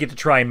 next turn we get to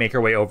try and make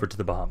our way over to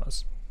the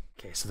Bahamas.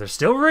 Okay, so they're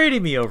still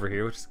raiding me over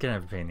here, which is kind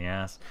of a pain in the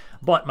ass.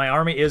 But my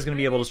army is going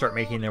to be able to start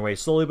making their way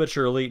slowly but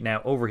surely.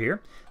 Now, over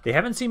here, they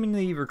haven't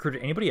seemingly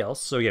recruited anybody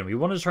else. So, again, we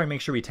wanted to try and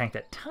make sure we tank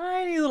that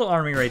tiny little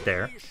army right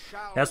there.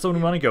 That's the one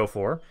we want to go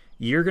for.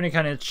 You're going to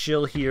kind of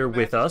chill here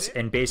with us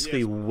and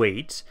basically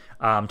wait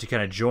to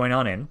kind of join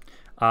on in.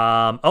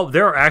 Oh,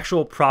 there are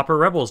actual proper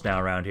rebels now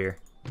around here.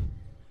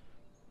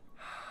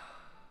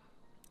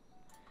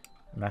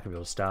 I'm not going to be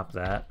able to stop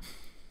that.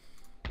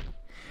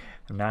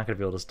 I'm not going to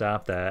be able to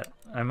stop that.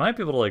 I might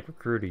be able to, like,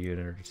 recruit a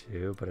unit or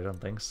two, but I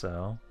don't think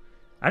so.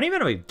 I don't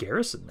even have a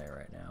garrison there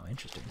right now.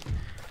 Interesting.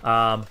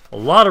 A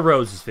lot of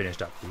roads is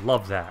finished up.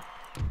 Love that.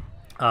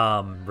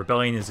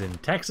 Rebellion is in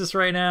Texas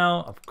right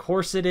now. Of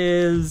course it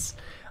is.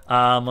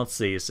 Let's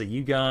see. So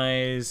you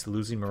guys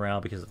losing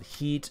morale because of the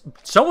heat.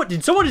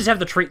 Did someone just have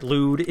the trait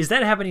lewd? Is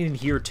that happening in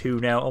here too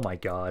now? Oh my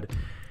god.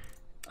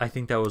 I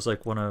think that was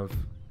like one of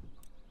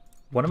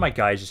my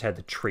guys just had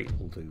the trait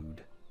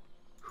lewd.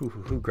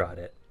 Who got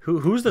it?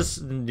 Who's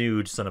this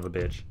nude son of a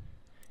bitch?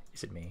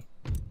 Is it me?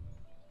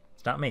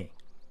 It's not me.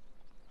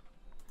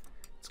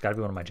 It's got to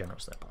be one of my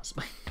generals then,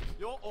 possibly.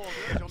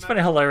 It's kind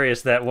of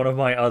hilarious that one of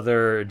my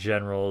other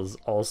generals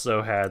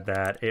also had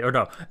that. Or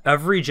no,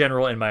 every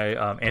general in my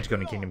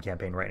Antigonian Kingdom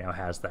campaign right now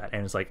has that.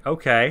 And it's like,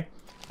 okay,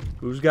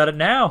 who's got it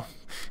now?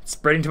 It's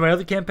spreading to my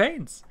other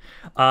campaigns.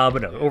 But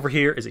no, over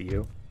here, is it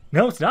you?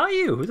 No, it's not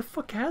you. Who the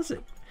fuck has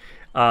it?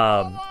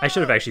 I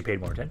should have actually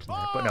paid more attention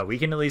there. But no, we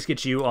can at least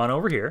get you on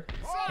over here.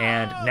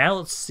 And now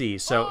let's see.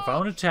 So if I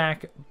want to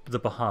attack the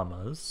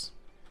Bahamas...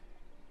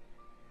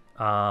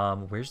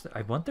 where's the...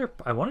 I want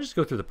to just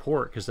go through the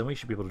port, because then we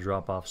should be able to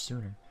drop off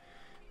sooner.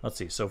 Let's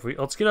see. So if we...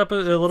 Let's get up a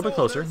little bit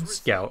closer and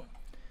scout.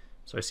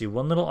 So I see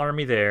one little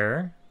army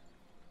there.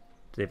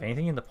 Do they have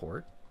anything in the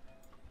port?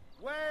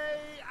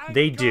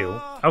 They do.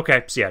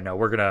 Okay, so yeah, no,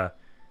 we're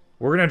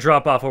gonna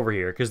drop off over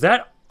here, because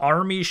that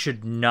army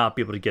should not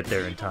be able to get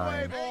there in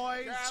time.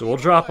 So we'll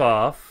drop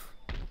off.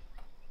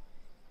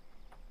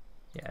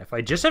 Yeah, if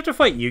I just have to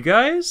fight you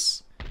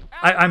guys,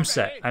 I'm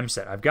set. I'm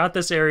set. I've got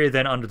this area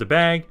then under the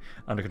bag,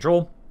 under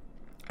control,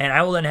 and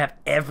I will then have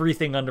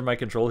everything under my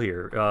control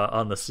here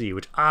on the sea,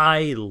 which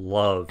I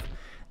love.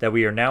 That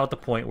we are now at the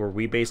point where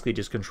we basically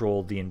just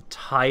control the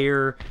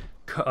entire,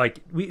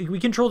 like we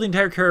control the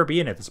entire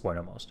Caribbean at this point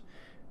almost.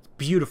 It's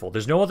beautiful.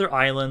 There's no other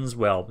islands.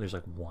 Well, there's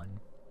like one.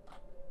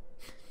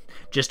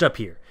 Just up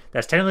here.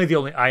 That's technically the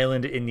only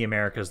island in the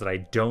Americas that I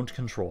don't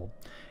control.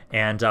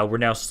 And we're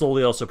now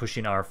slowly also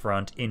pushing our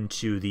front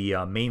into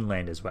the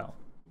mainland as well.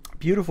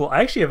 Beautiful.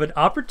 I actually have an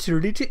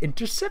opportunity to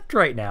intercept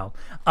right now.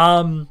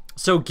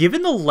 So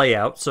given the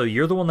layout, so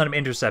you're the one that I'm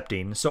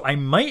intercepting, so I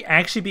might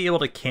actually be able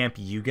to camp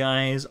you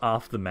guys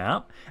off the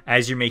map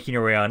as you're making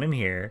your way on in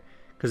here.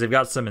 Because they've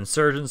got some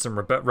insurgents, some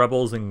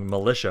rebels, and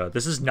militia.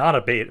 This is not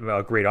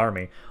a great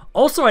army.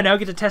 Also, I now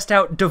get to test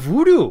out the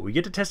VOODOO. We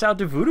get to test out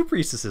the VOODOO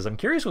priestesses. I'm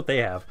curious what they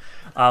have.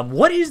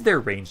 What is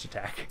their ranged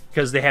attack?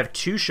 Because they have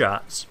 2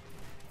 shots.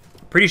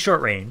 Pretty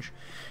short range.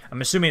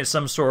 I'm assuming it's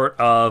some sort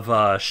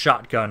of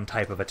shotgun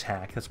type of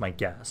attack. That's my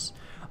guess.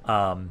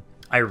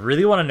 I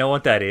really want to know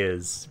what that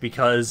is.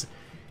 Because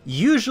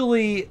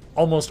usually,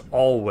 almost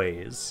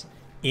always...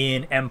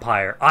 in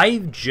Empire, I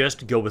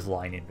just go with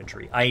line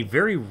infantry. I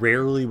very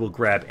rarely will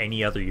grab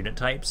any other unit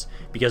types,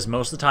 because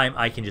most of the time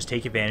I can just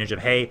take advantage of,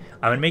 hey,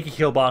 I'm going to make a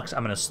kill box,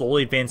 I'm going to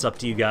slowly advance up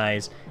to you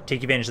guys,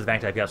 take advantage of the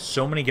fact that I've got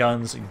so many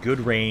guns, good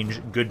range,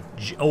 good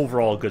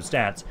overall good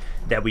stats,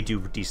 that we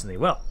do decently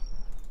well.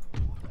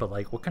 But,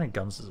 like, what kind of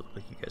guns does it look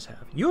like you guys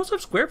have? You also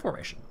have square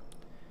formation.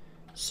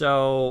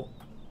 So,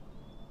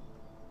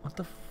 what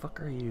the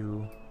fuck are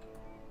you?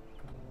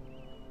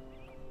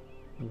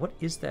 What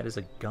is that as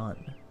a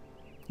gun?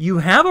 You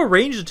have a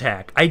ranged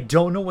attack. I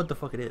don't know what the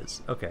fuck it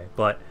is. Okay,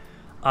 but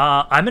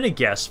I'm going to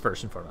guess,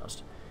 first and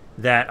foremost,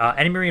 that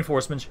enemy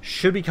reinforcements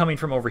should be coming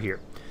from over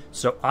here.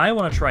 So I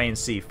want to try and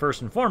see,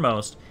 first and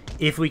foremost,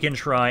 if we can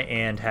try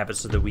and have it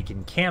so that we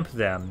can camp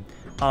them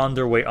on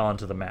their way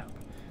onto the map.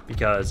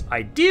 Because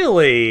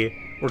ideally,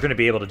 we're going to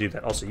be able to do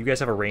that. Also, you guys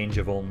have a range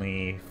of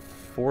only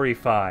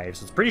 45,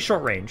 so it's pretty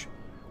short range.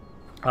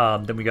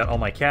 Then we got all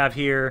my cav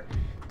here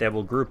that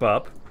will group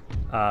up.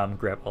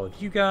 Grab all of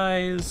you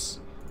guys...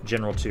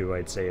 General 2,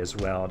 I'd say, as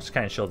well. Just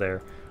kind of chill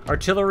there.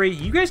 Artillery,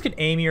 you guys can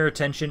aim your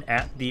attention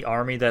at the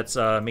army that's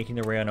making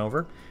their way on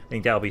over. I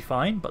think that'll be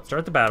fine, but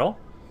start the battle.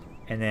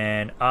 And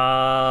then,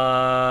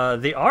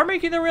 they are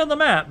making their way on the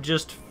map,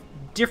 just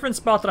different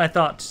spot than I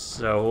thought.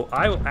 So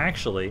I will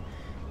actually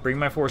bring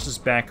my forces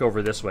back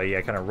over this way.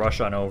 Yeah, kind of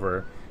rush on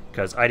over,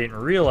 because I didn't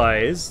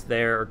realize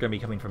they're going to be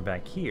coming from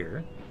back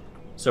here.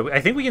 So I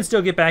think we can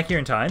still get back here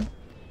in time.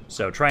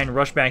 So try and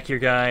rush back here,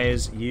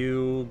 guys.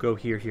 You go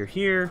here, here,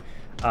 here.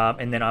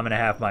 And then I'm going to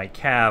have my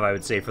cav, I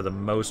would say, for the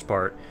most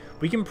part.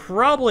 We can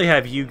probably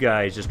have you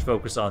guys just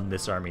focus on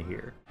this army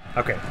here.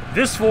 Okay,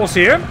 this force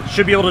here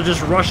should be able to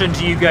just rush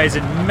into you guys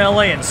in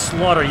melee and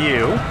slaughter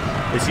you.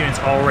 This unit's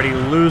already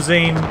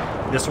losing.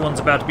 This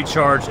one's about to be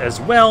charged as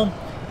well.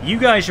 You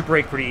guys should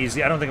break pretty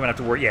easily. I don't think I'm going to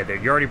have to worry. Yeah,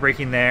 you're already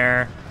breaking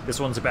there. This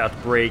one's about to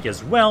break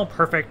as well.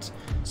 Perfect.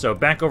 So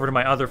back over to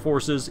my other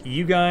forces.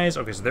 You guys...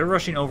 Okay, so they're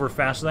rushing over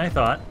faster than I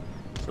thought.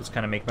 So let's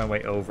kind of make my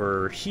way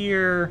over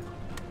here.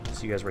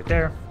 See you guys right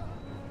there.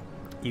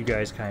 You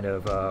guys kind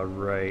of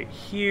right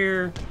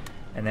here.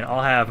 And then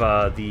I'll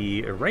have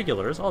the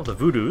irregulars, all the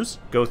VOODOOs,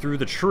 go through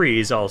the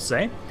trees, I'll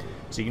say.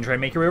 So you can try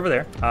and make your way over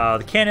there.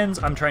 The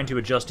cannons, I'm trying to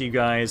adjust to you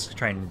guys,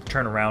 try and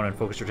turn around and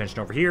focus your attention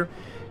over here.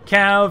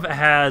 Cav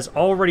has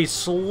already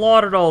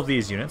slaughtered all of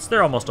these units.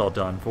 They're almost all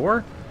done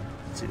for.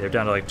 Let's see, they're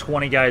down to like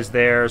 20 guys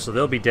there, so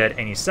they'll be dead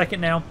any second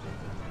now.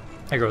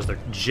 There goes their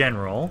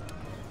general.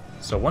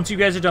 So once you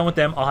guys are done with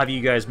them, I'll have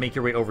you guys make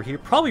your way over here.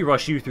 Probably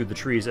rush you through the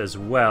trees as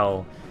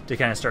well to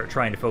kind of start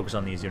trying to focus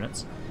on these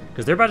units.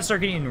 Because they're about to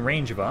start getting in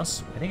range of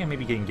us. I think I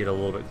maybe can get a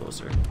little bit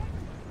closer.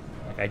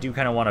 Like, I do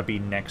kind of want to be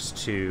next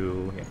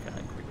to... Yeah, kind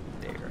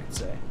of there, I'd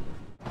say.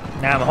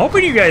 Now, I'm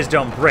hoping you guys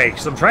don't break,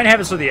 so I'm trying to have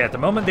it so that at the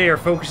moment they are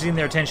focusing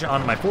their attention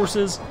on my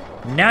forces.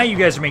 Now you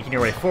guys are making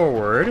your way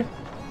forward.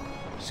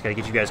 Just gotta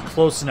get you guys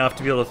close enough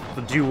to be able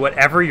to do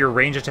whatever your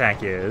range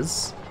attack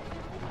is.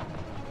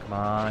 Come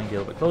on, get a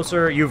little bit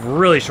closer. You have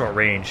really short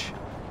range.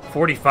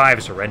 45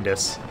 is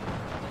horrendous.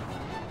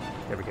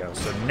 There we go.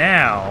 So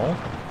now,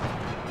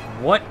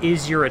 what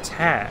is your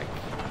attack?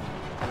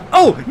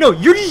 Oh, no,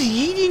 you're just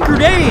eating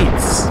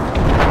grenades!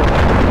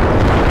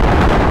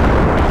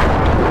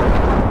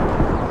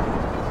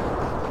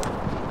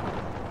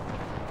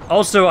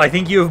 Also, I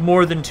think you have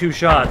more than 2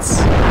 shots.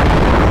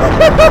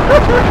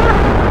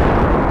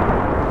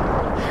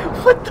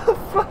 What the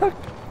fuck?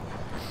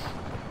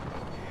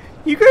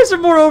 You guys are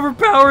more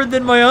overpowered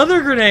than my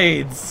other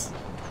grenades.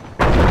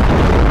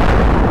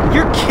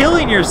 You're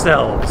killing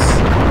yourselves.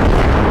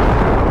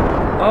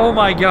 Oh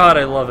my god,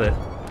 I love it.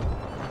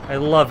 I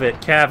love it.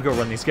 Cav, go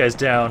run these guys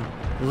down.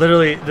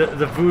 Literally, the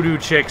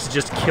VOODOO chicks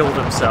just kill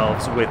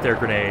themselves with their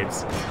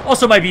grenades.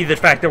 Also might be the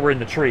fact that we're in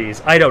the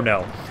trees. I don't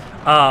know.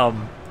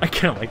 I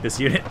kind of like this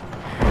unit.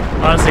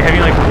 Honestly,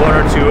 having like 1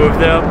 or 2 of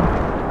them.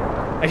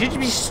 I should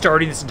be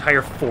starting this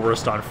entire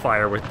forest on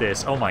fire with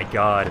this. Oh my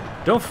god.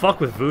 Don't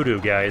fuck with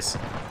VOODOO, guys.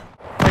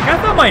 Like, I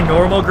thought my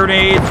normal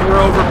grenades were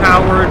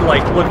overpowered.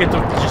 Like, look at the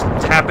just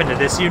tap into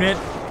this unit.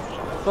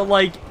 But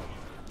like,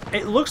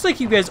 it looks like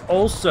you guys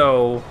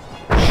also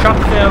chuck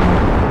them.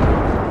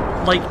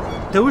 Like,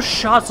 those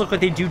shots look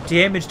like they do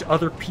damage to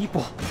other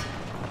people.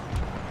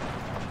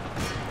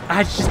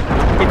 It's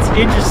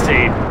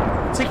interesting.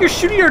 It's like you're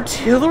shooting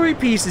artillery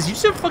pieces. You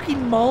just have fucking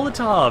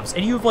Molotovs,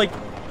 and you have like,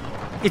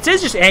 it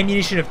says just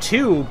ammunition of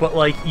 2, but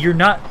like you're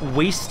not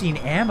wasting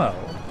ammo.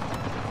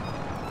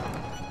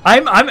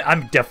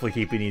 I'm definitely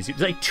keeping these.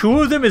 Like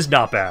 2 of them is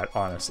not bad,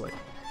 honestly.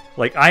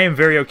 Like I am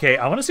very okay.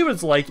 I want to see what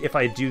it's like if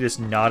I do this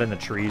not in the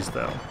trees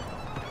though,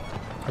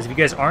 because if you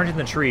guys aren't in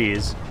the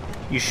trees,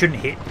 you shouldn't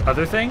hit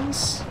other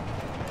things.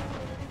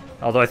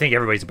 Although I think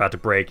everybody's about to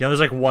break. You know,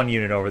 there's like 1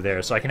 unit over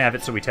there, so I can have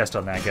it so we test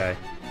on that guy.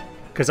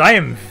 Because I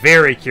am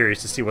very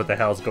curious to see what the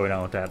hell's going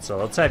on with that. So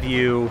let's have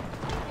you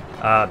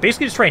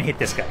basically just try and hit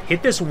this guy.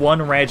 Hit this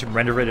 1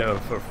 render rid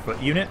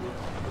of unit.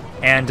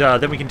 And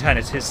then we can kind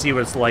of see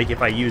what it's like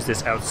if I use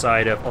this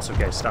outside of... Also,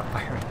 guys, stop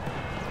firing.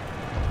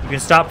 You can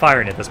stop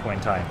firing at this point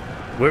in time.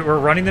 We're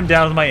running them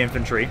down with my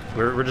infantry.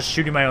 We're just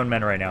shooting my own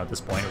men right now at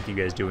this point with you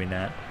guys doing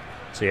that.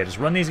 So yeah, just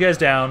run these guys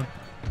down.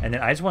 And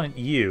then I just want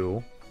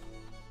you...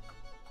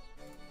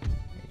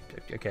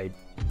 Okay.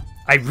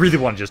 I really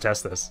want to just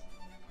test this.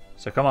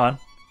 So come on.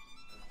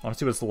 I want to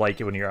see what it's like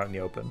when you're out in the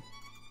open.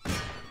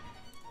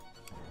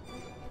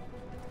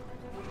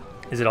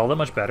 Is it all that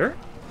much better?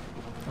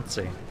 Let's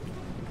see.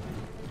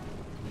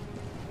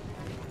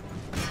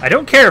 I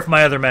don't care if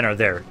my other men are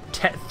there.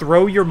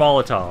 Throw your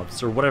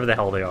Molotovs, or whatever the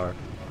hell they are.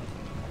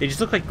 They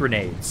just look like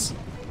grenades.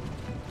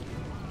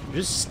 They're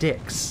just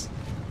sticks.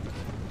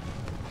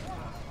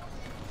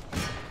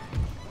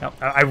 No,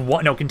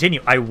 no,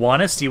 continue. I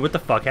want to see what the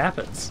fuck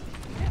happens.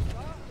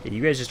 Okay,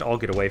 you guys just all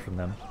get away from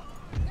them.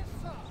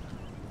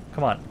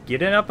 Come on,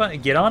 get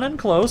on in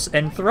close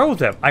and throw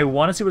them. I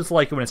want to see what it's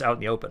like when it's out in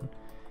the open.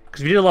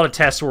 Because we did a lot of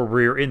tests where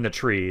we're in the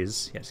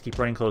trees. Yeah, just keep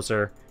running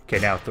closer. Okay,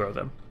 now throw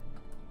them.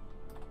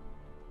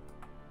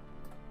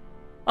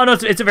 Oh no,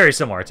 it's a very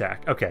similar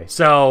attack. Okay,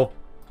 so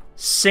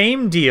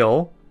same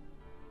deal.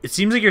 It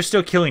seems like you're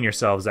still killing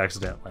yourselves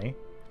accidentally.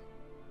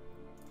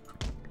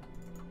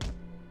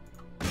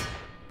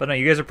 But no,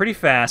 you guys are pretty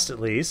fast at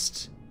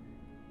least.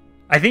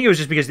 I think it was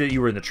just because you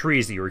were in the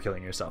trees that you were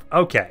killing yourself.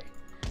 Okay.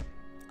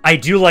 I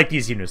do like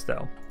these units,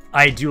 though.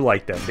 I do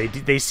like them.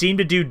 They seem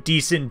to do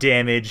decent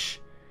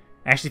damage.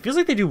 Actually, it feels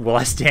like they do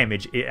less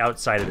damage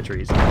outside of the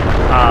trees.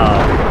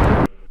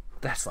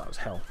 That's loud as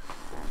hell.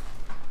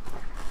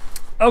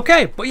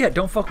 Okay, but yeah,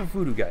 don't fuck with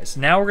VOODOO, guys.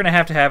 Now we're going to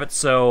have it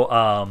so...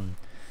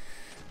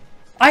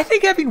 I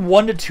think having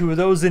 1 to 2 of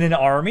those in an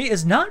army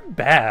is not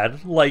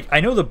bad. Like,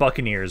 I know the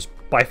Buccaneers,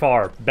 by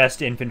far,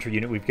 best infantry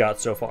unit we've got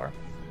so far.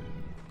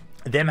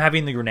 Them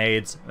having the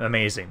grenades,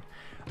 amazing.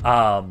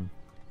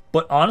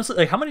 But honestly,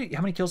 like, how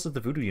many kills did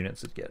the VOODOO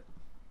units get?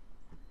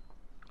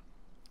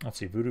 Let's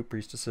see, VOODOO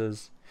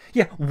priestesses.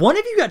 Yeah, 1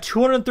 of you got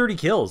 230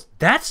 kills.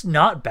 That's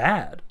not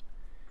bad.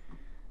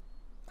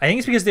 I think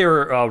it's because they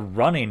were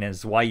running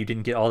is why you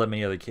didn't get all that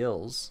many other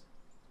kills.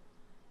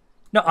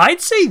 No,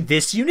 I'd say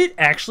this unit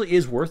actually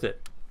is worth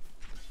it.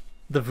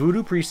 The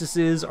Voodoo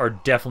Priestesses are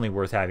definitely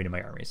worth having in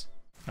my armies.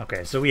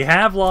 Okay, so we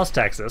have lost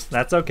Texas.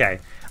 That's okay.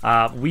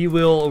 We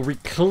will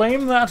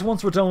reclaim that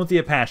once we're done with the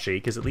Apache,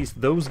 because at least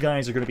those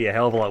guys are going to be a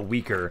hell of a lot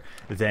weaker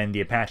than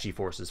the Apache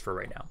forces for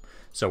right now.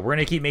 So we're going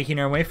to keep making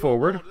our way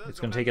forward.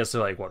 It's going to take us to,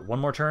 like, what, one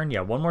more turn?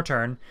 Yeah, one more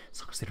turn.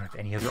 As long as they don't have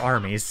any other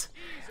armies,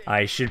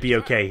 I should be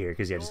okay here,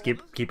 because, yeah, just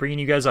keep bringing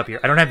you guys up here.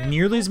 I don't have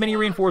nearly as many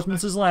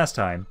reinforcements as last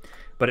time,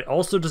 but it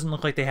also doesn't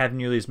look like they have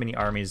nearly as many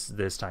armies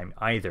this time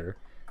either.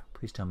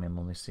 Please tell me I'm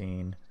only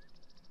seeing...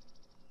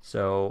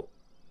 So...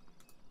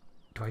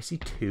 Do I see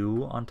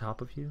 2 on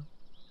top of you?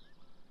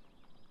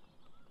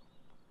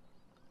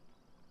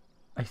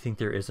 I think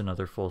there is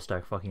another full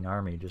stack fucking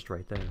army just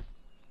right there.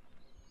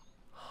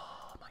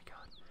 Oh my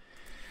god.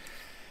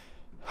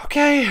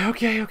 Okay,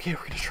 we're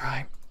gonna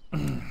try.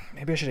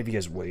 Maybe I should have you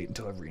guys wait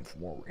until I have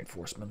more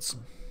reinforcements.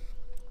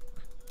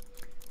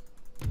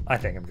 I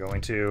think I'm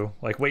going to.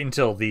 Like, wait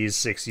until these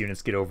 6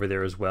 units get over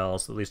there as well,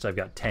 so at least I've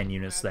got 10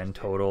 units then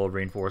total of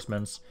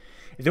reinforcements.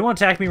 If they want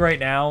to attack me right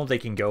now, they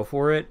can go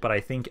for it, but I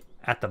think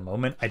at the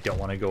moment, I don't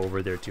want to go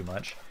over there too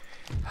much.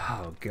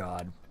 Oh,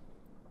 God.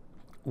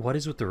 What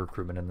is with the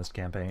recruitment in this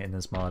campaign, in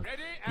this mod?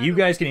 You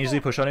guys can easily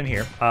push on in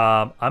here.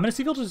 I'm going to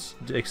see if they'll just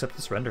accept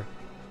the surrender.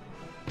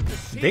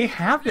 They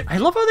have it. I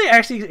love how they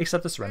actually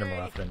accept the surrender more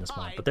often in this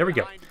mod, but there we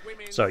go.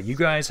 So you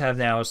guys have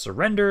now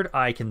surrendered.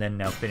 I can then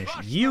now finish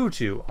you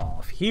 2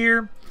 off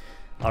here.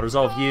 I'll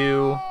resolve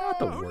you. Not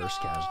the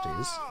worst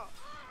casualties.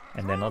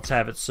 And then let's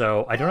have it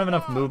so I don't have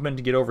enough movement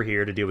to get over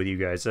here to deal with you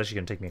guys. It's actually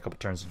going to take me a couple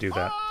turns to do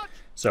that.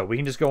 So we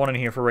can just go on in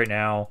here for right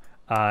now.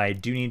 I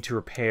do need to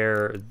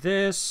repair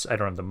this. I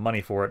don't have the money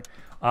for it.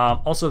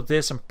 Also,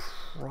 this I'm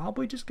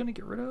probably just going to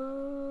get rid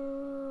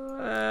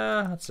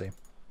of. Let's see.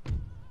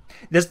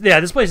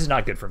 This place is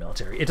not good for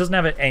military. It doesn't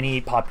have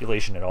any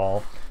population at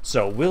all.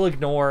 So we'll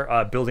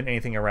ignore building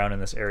anything around in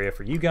this area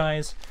for you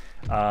guys.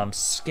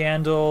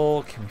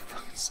 Scandal. Can we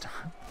fucking stop?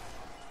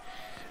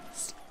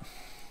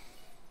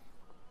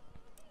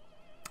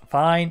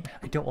 Fine.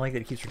 I don't like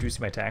that it keeps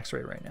reducing my tax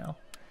rate right now.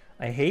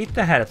 I hate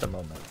that at the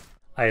moment.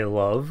 I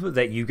love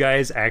that you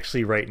guys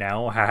actually right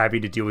now are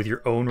having to deal with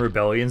your own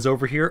rebellions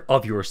over here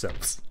of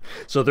yourselves.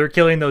 So they're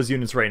killing those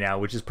units right now,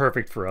 which is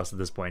perfect for us at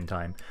this point in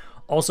time.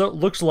 Also,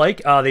 looks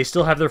like they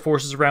still have their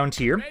forces around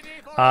here.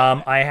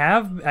 I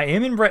am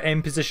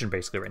in position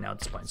basically right now at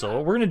this point. So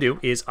what we're going to do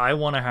is I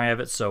want to have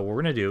it so what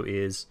we're going to do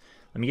is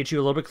let me get you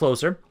a little bit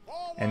closer.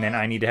 And then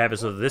I need to have it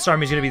so that this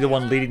army is going to be the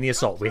one leading the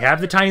assault. We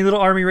have the tiny little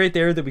army right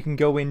there that we can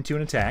go into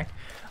and attack.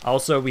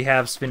 Also, we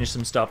have finished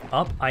some stuff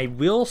up. I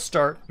will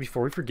start,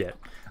 before we forget,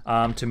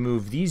 to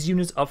move these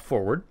units up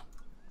forward.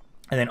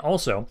 And then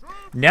also,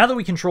 now that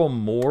we control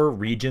more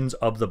regions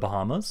of the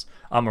Bahamas,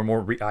 or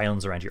more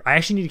islands around here, I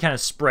actually need to kind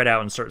of spread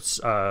out and start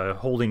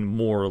holding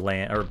more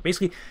land, or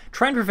basically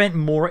try and prevent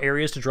more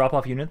areas to drop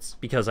off units,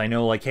 because I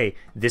know, like, hey,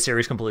 this area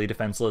is completely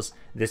defenseless,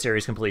 this area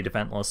is completely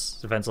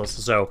defenseless.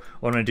 So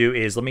what I'm going to do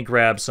is let me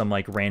grab some,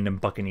 like, random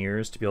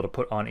buccaneers to be able to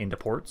put on into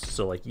ports.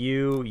 So, like,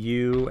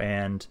 you,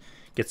 and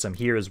get some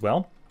here as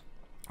well.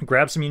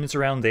 Grab some units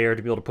around there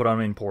to be able to put on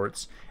in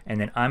ports,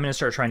 and then I'm going to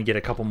start trying to get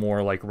a couple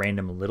more like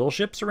random little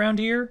ships around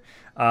here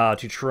to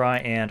try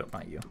and, oh,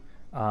 not you,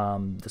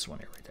 this one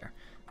here right there,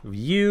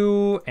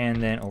 you,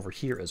 and then over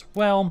here as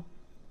well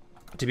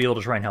to be able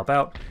to try and help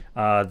out.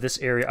 This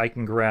area I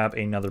can grab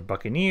another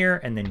buccaneer,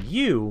 and then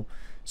you.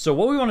 So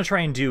what we want to try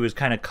and do is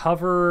kind of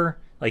cover,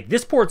 like,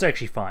 this port's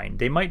actually fine.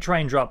 They might try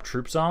and drop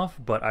troops off,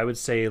 but I would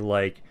say,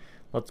 like,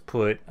 let's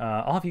put,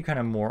 I'll have you kind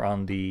of more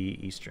on the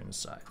eastern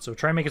side. So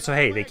try and make it so,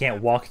 hey, they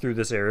can't walk through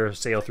this area,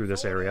 sail through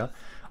this area.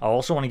 I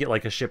also want to get,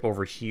 like, a ship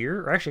over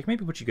here. Or actually, I can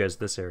maybe put you guys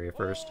this area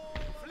first.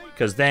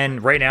 Because then,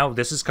 right now,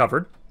 this is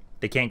covered.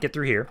 They can't get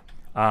through here.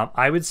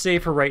 I would say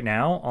for right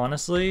now,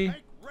 honestly,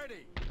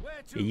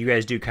 yeah, you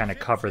guys do kind of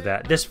cover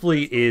that. This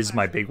fleet is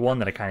my big one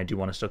that I kind of do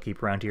want to still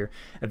keep around here.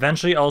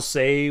 Eventually, I'll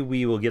say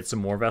we will get some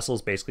more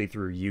vessels, basically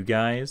through you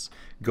guys,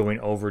 going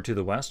over to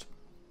the west.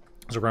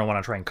 So we're going to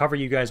want to try and cover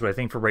you guys, but I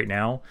think for right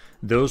now,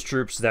 those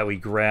troops that we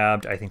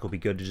grabbed, I think will be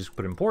good to just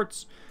put in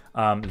ports.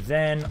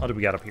 Then, what do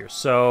we got up here?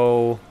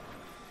 So,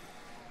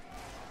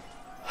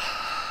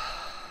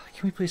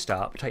 can we please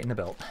stop? Tighten the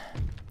belt.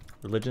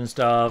 Religion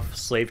stuff,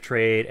 slave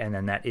trade, and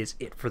then that is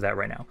it for that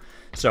right now.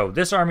 So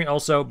this army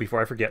also,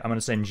 before I forget, I'm going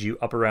to send you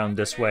up around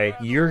this way.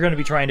 You're going to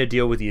be trying to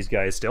deal with these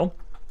guys still.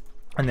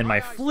 And then my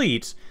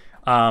fleet,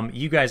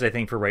 you guys, I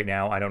think for right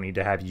now, I don't need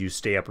to have you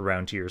stay up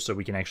around here, so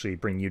we can actually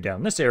bring you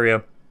down this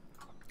area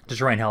to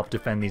try and help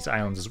defend these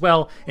islands as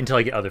well until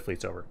I get other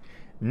fleets over.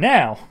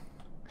 Now,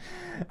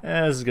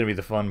 this is going to be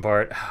the fun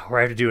part,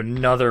 where I have to do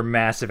another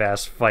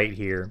massive-ass fight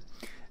here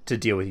to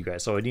deal with you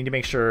guys. So I need to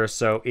make sure,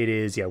 so it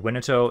is, yeah,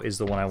 Winnetou is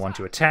the one I want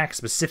to attack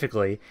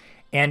specifically,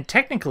 and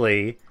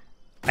technically,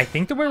 I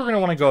think the way we're going to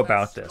want to go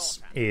about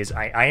this is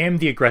I am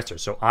the aggressor,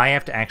 so I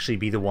have to actually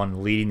be the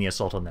one leading the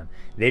assault on them.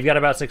 They've got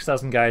about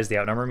 6,000 guys, they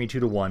outnumber me 2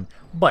 to 1,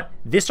 but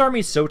this army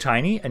is so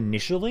tiny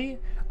initially,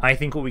 I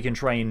think what we can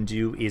try and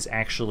do is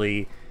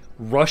actually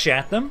rush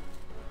at them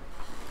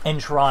and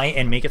try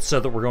and make it so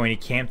that we're going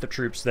to camp the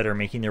troops that are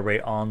making their way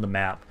on the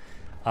map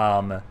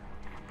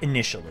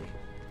initially.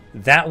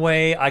 That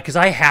way, because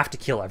I have to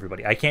kill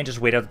everybody. I can't just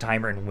wait out the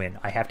timer and win.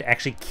 I have to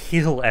actually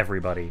kill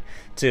everybody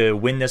to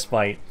win this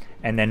fight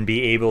and then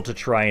be able to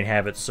try and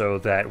have it so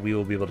that we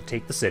will be able to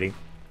take the city.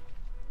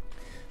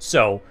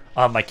 So,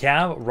 my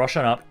cav, rush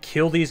on up,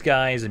 kill these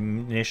guys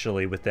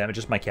initially with them,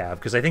 just my cav,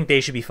 because I think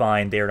they should be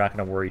fine. They're not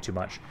going to worry too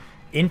much.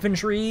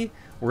 Infantry,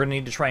 we're going to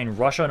need to try and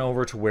rush on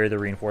over to where the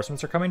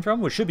reinforcements are coming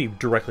from, which should be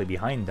directly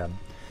behind them.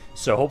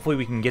 So hopefully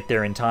we can get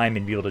there in time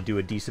and be able to do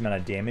a decent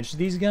amount of damage to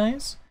these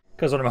guys.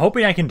 Because what I'm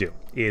hoping I can do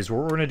is,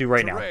 what we're going to do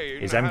right now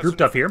is I'm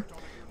grouped up here.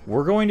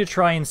 We're going to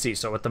try and see.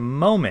 So at the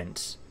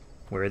moment,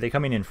 where are they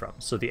coming in from?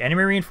 So the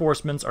enemy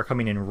reinforcements are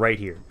coming in right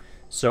here.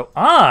 So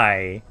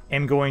I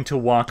am going to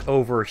walk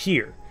over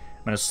here.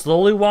 I'm going to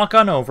slowly walk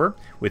on over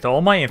with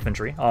all my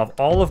infantry,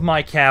 all of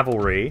my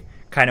cavalry,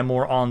 kind of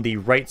more on the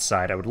right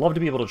side. I would love to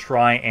be able to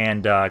try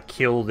and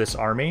kill this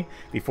army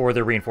before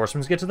the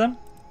reinforcements get to them.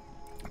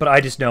 But I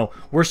just know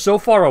we're so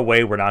far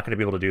away, we're not going to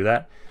be able to do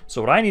that.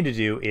 So what I need to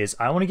do is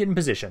I want to get in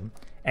position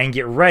and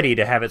get ready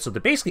to have it so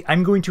that basically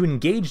I'm going to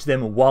engage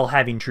them while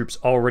having troops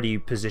already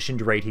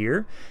positioned right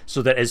here,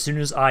 so that as soon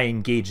as I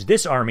engage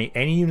this army,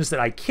 any units that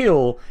I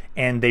kill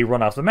and they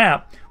run off the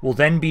map will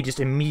then be just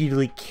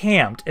immediately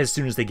camped as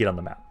soon as they get on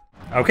the map.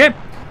 Okay,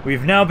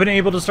 we've now been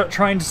able to start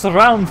trying to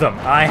surround them.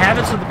 I have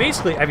it so that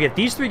basically I've got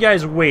these three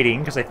guys waiting,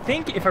 because I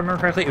think, if I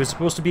remember correctly, it was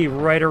supposed to be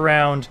right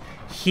around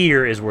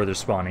here is where they're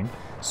spawning.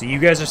 So you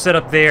guys are set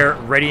up there,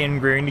 ready and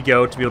rearing to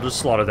go to be able to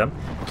slaughter them.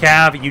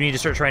 Cav, you need to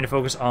start trying to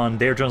focus on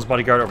their drone's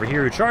bodyguard over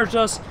here who charged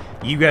us.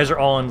 You guys are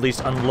all at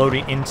least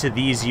unloading into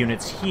these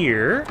units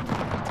here.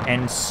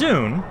 And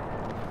soon,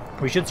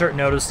 we should start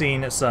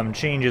noticing some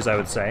changes, I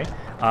would say,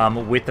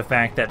 with the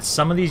fact that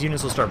some of these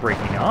units will start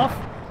breaking off.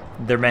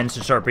 Their men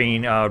should start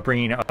bringing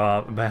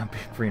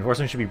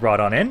reinforcements should be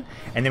brought on in,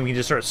 and then we can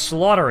just start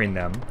slaughtering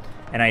them.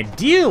 And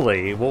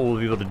ideally, what we'll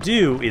be able to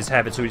do is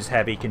have it so we just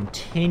have a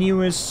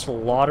continuous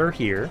slaughter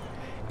here,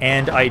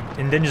 and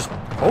then just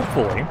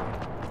hopefully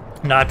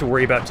not have to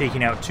worry about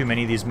taking out too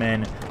many of these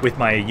men with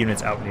my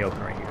units out in the open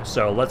right here.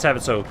 So let's have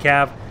it so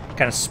Cav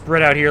kind of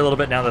spread out here a little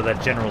bit now that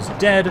that general's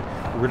dead.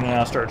 We're going to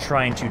now start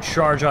trying to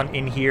charge on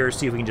in here,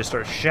 see if we can just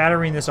start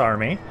shattering this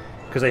army,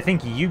 because I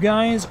think you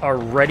guys are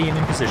ready and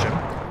in position.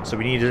 So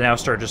we need to now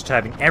start just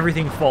having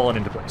everything fallen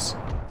into place.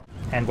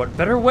 And what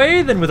better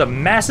way than with a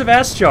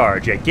massive-ass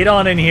charge? Yeah, get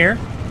on in here.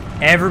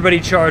 Everybody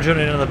charge on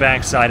in on the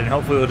backside, and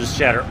hopefully we'll just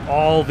shatter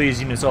all these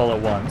units all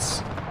at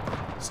once.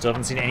 Still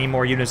haven't seen any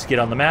more units get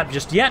on the map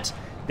just yet.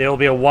 There will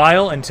be a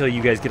while until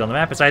you guys get on the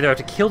map. It's either have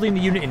to kill the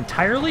unit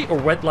entirely or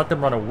let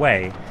them run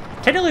away.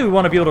 Technically, we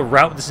want to be able to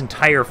route this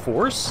entire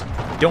force.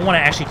 Don't want to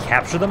actually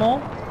capture them all.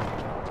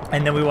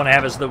 And then we want to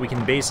have it so that we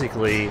can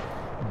basically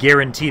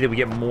guarantee that we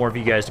get more of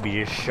you guys to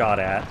be just shot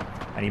at.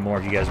 I need more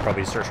of you guys to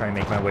probably start trying to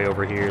make my way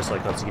over here. So,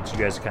 like, let's get you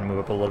guys to kind of move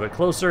up a little bit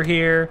closer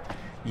here.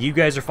 You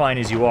guys are fine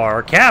as you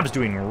are. Cab's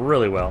doing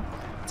really well.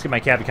 Let's get my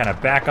cab to kind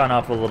of back on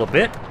up a little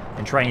bit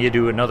and trying to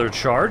do another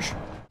charge.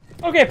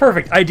 Okay,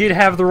 perfect. I did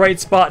have the right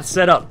spot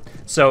set up.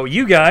 So,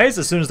 you guys,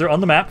 as soon as they're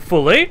on the map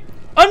fully,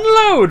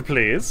 unload,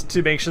 please,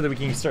 to make sure that we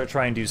can start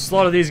trying to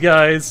slaughter these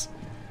guys.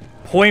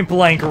 Point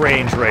blank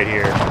range right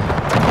here.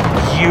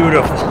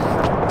 Beautiful.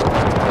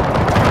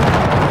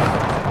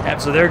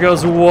 Yep, so there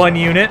goes one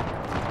unit.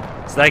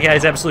 So that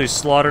guy's absolutely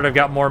slaughtered. I've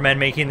got more men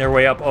making their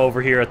way up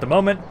over here at the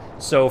moment.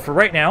 So for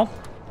right now,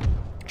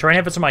 try and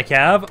have it to my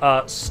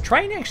cav.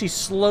 Try and actually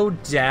slow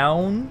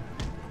down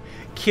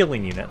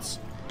killing units.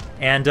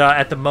 And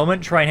at the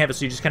moment, try and have it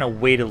so you just kind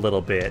of wait a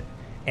little bit.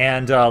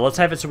 And let's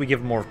have it so we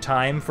give more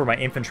time for my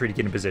infantry to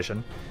get in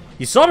position.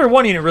 You slaughtered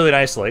one unit really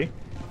nicely.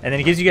 And then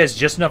it gives you guys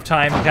just enough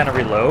time to kind of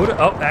reload.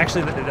 Oh,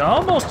 actually,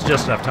 almost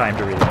just enough time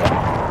to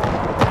reload.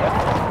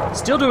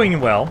 Still doing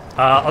well.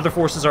 Other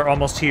forces are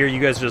almost here. You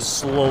guys are just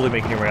slowly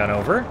making your way on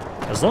over.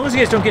 As long as you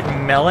guys don't get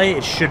melee,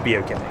 it should be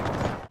okay.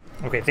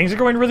 Okay, things are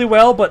going really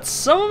well, but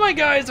some of my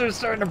guys are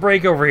starting to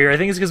break over here. I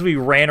think it's because we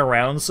ran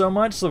around so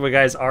much, so the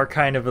guys are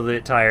kind of a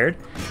bit tired.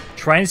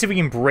 Trying to see if we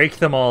can break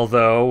them all,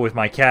 though, with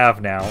my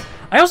cav now.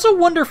 I also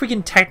wonder if we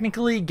can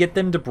technically get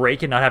them to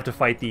break and not have to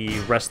fight the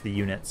rest of the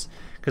units.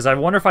 Because I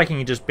wonder if I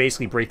can just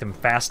basically break them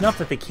fast enough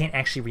that they can't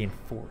actually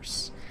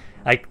reinforce.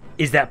 Like,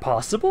 is that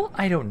possible?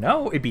 I don't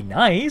know. It'd be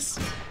nice.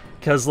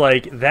 Because,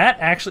 like, that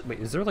actually... Wait,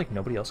 is there, like,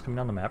 nobody else coming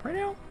down the map right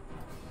now?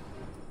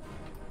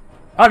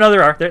 Oh, no,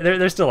 there are.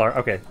 There still are.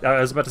 Okay, I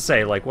was about to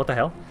say, like, what the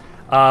hell?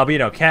 But, you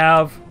know,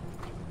 Cav,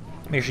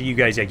 make sure you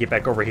guys get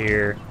back over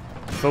here.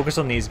 Focus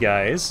on these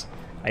guys.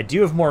 I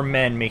do have more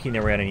men making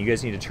their way on, and you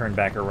guys need to turn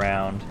back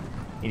around.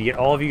 You need to get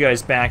all of you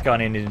guys back on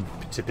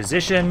into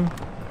position.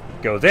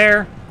 Go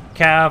there.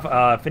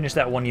 Cav, finish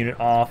that one unit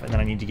off, and then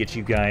I need to get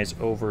you guys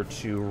over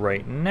to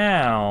right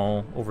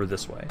now, over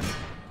this way.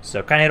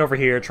 So kind of head over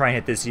here, try and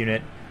hit this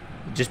unit.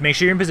 Just make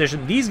sure you're in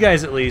position. These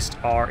guys, at least,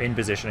 are in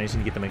position. I just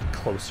need to get them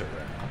closer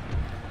right now.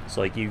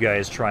 So, like, you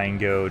guys try and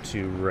go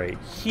to right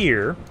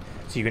here.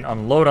 so you can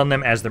unload on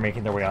them as they're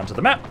making their way onto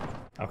the map.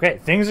 Okay,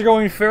 things are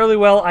going fairly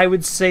well, I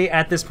would say,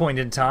 at this point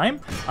in time.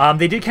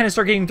 They did kind of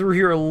start getting through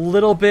here a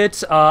little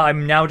bit.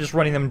 I'm now just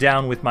running them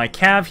down with my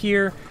cav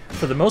here.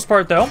 For the most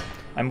part, though,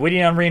 I'm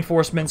waiting on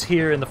reinforcements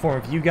here in the form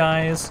of you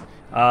guys.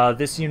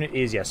 This unit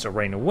is, yes, so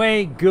running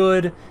away.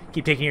 Good.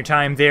 Keep taking your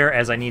time there,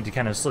 as I need to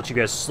kind of let you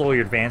guys slow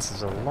your advance.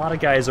 There's a lot of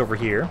guys over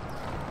here.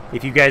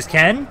 If you guys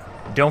can,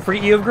 don't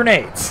forget you have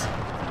grenades.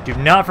 Do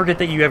not forget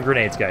that you have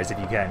grenades, guys, if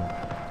you can.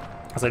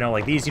 As I know,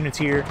 like these units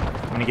here,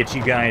 I'm going to get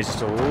you guys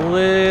just a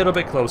little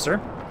bit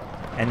closer.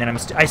 And then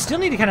I still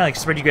need to kind of like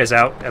spread you guys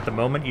out at the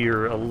moment.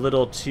 You're a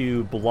little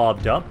too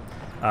blobbed up.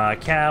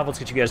 Cav, let's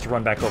get you guys to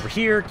run back over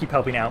here. Keep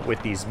helping out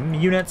with these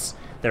units.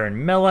 They're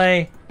in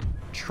melee.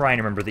 Try and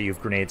remember that you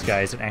have grenades,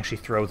 guys, and actually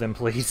throw them,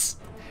 please.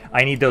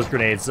 I need those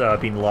grenades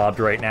being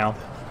lobbed right now.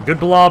 A good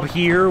blob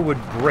here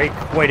would break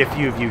quite a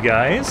few of you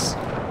guys.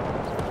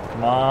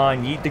 Come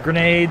on, eat the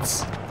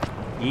grenades.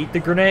 Eat the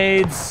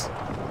grenades.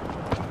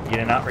 You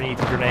did not eat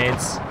the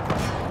grenades.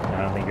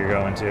 I don't think you're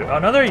going to. Oh,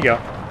 no, there you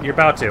go. You're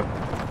about to.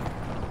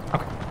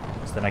 Okay.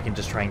 So then I can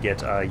just try and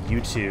get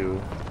you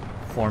two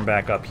form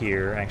back up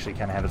here. Actually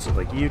kind of have it so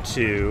like you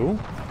two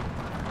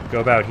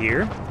go about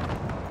here.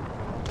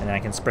 And then I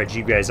can spread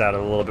you guys out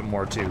a little bit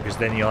more too, because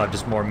then you'll have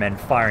just more men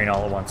firing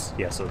all at once.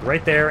 Yeah, so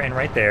right there and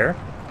right there.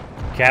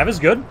 Cav is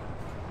good.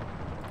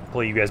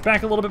 Pull you guys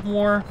back a little bit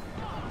more,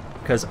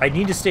 because I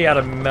need to stay out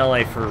of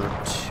melee for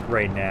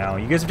right now.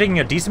 You guys are taking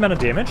a decent amount of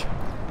damage.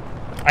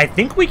 I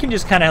think we can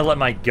just kind of let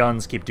my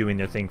guns keep doing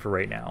their thing for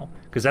right now,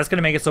 because that's going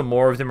to make it so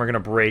more of them are going to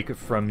break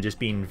from just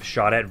being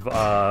shot at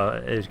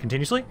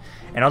continuously.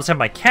 And I'll just have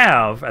my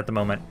cav at the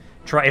moment.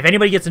 If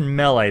anybody gets in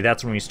melee,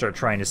 that's when we start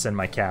trying to send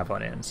my cav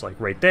on in. So like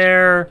right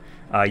there.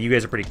 You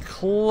guys are pretty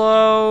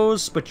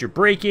close, but you're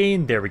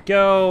breaking. There we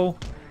go.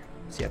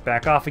 So yeah,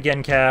 back off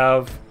again,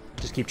 cav.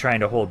 Just keep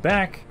trying to hold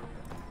back,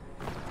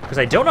 because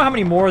I don't know how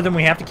many more of them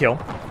we have to kill.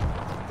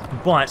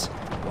 But,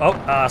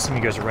 oh, some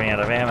of you guys are running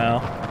out of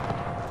ammo.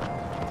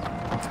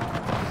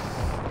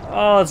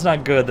 Oh, it's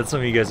not good that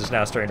some of you guys are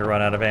now starting to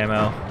run out of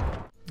ammo.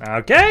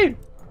 Okay,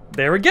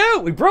 there we go.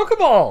 We broke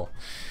them all.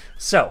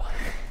 So,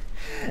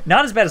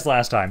 not as bad as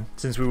last time,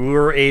 since we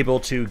were able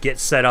to get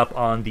set up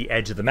on the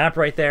edge of the map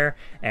right there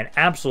and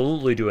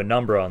absolutely do a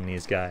number on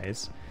these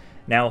guys.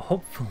 Now,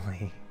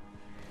 hopefully,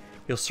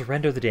 you'll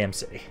surrender the damn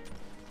city.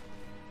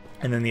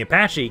 And then the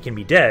Apache can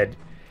be dead.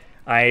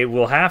 I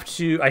still have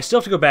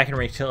to go back and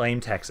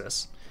reclaim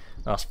Texas.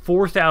 Lost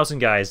 4,000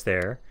 guys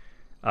there.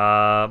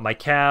 My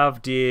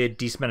cav did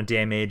decent amount of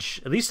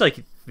damage. At least,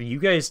 like, you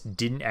guys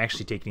didn't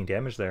actually take any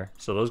damage there.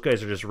 So those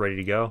guys are just ready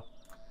to go.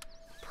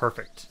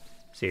 Perfect.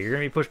 So you're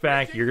going to be pushed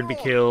back. You're going to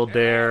be killed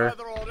there.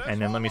 And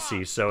then let me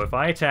see. So if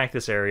I attack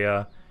this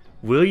area,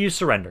 will you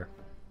surrender?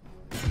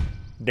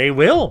 They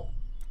will.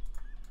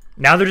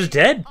 Now they're just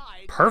dead.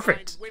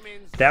 Perfect.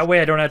 That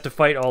way I don't have to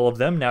fight all of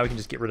them. Now we can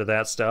just get rid of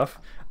that stuff.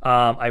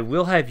 I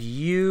will have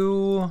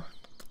you...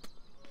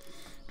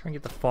 try and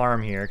get the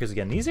farm here, because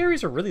again, these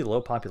areas are really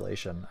low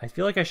population. I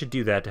feel like I should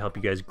do that to help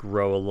you guys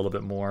grow a little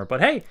bit more.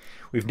 But hey,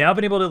 we've now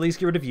been able to at least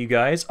get rid of you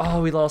guys.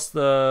 Oh, we lost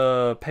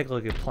the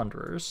peg-legged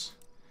plunderers.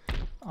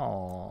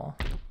 Aww.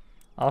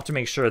 I'll have to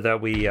make sure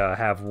that we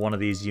have one of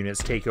these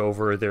units take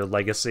over their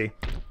legacy,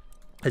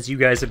 as you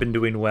guys have been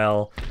doing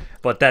well.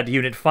 But that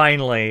unit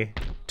finally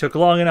took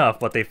long enough,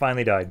 but they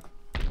finally died.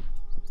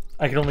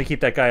 I can only keep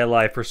that guy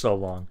alive for so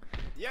long.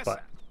 Yes.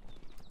 But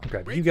I'll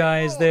grab you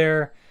guys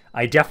there.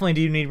 I definitely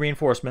do need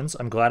reinforcements.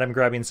 I'm glad I'm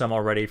grabbing some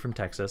already from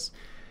Texas.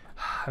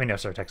 I mean, no,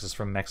 sorry, Texas,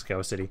 from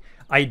Mexico City.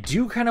 I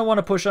do kind of want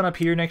to push on up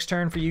here next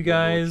turn for you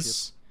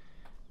guys.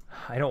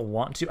 I don't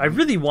want to. I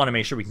really want to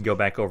make sure we can go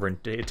back over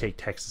and take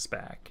Texas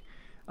back.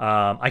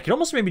 I could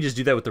almost maybe just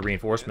do that with the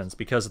reinforcements,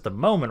 because at the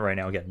moment right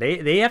now, again,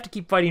 they have to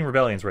keep fighting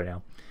rebellions right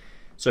now.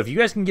 So if you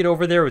guys can get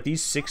over there with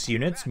these 6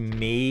 units,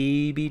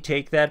 maybe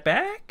take that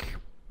back?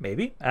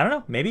 Maybe. I don't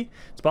know. Maybe.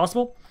 It's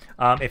possible.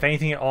 If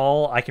anything at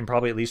all, I can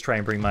probably at least try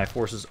and bring my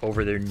forces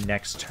over there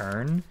next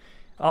turn.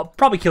 I'll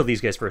probably kill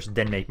these guys first,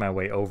 then make my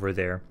way over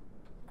there.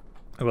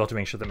 I will have to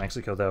make sure that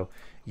Mexico, though,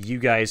 you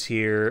guys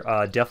here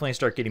definitely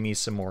start getting me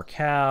some more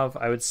cav,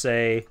 I would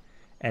say.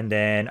 And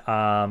then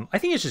I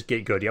think it's just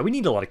get good. Yeah, we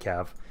need a lot of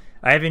cav.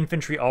 I have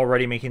infantry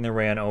already making their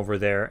way on over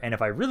there, and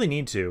if I really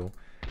need to,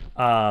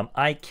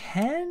 I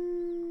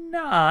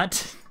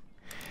cannot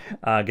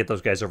get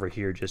those guys over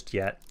here just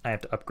yet. I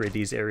have to upgrade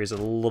these areas a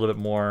little bit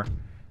more.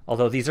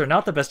 Although these are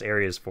not the best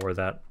areas for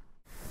that.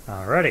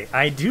 Alrighty,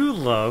 I do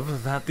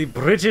love that the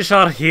British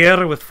are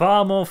here with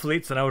far more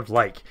fleets than I would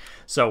like.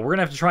 So we're going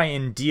to have to try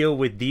and deal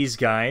with these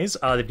guys.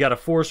 They've got a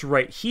force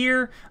right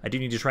here. I do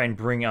need to try and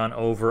bring on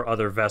over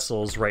other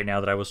vessels right now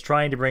that I was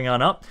trying to bring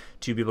on up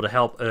to be able to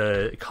help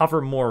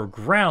cover more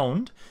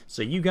ground.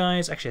 So you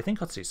guys, actually I think,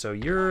 let's see, so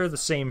you're the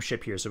same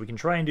ship here, so we can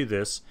try and do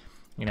this.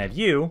 I'm going to have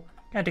you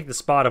kind of take the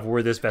spot of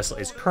where this vessel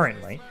is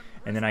currently.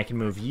 And then I can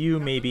move you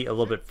maybe a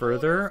little bit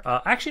further.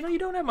 Actually, no, you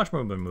don't have much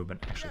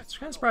movement, actually. It's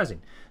kind of surprising.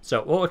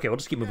 So, well, okay, we'll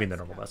just keep moving the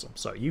normal vessel.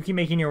 So, you keep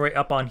making your way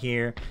up on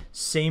here.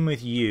 Same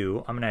with you.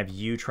 I'm going to have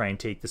you try and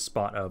take the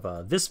spot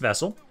of this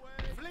vessel.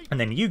 And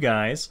then you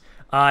guys,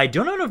 I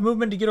don't have enough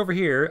movement to get over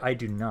here. I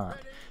do not.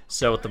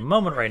 So at the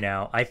moment right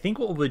now, I think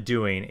what we'll be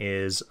doing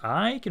is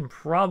I can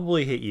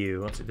probably hit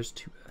you. Let's see, there's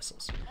 2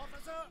 vessels.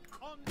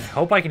 I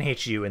hope I can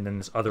hit you and then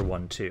this other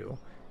one too.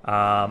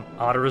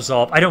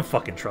 Auto-resolve. I don't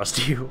fucking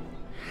trust you.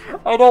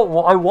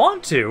 I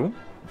want to.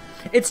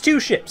 It's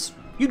 2 ships.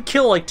 You'd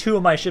kill like 2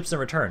 of my ships in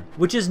return,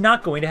 which is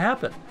not going to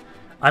happen.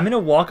 I'm going to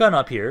walk on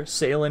up here,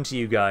 sail into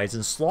you guys,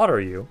 and slaughter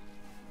you.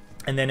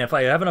 And then if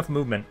I have enough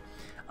movement,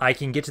 I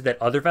can get to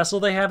that other vessel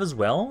they have as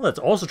well. That's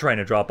also trying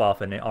to drop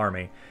off an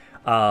army.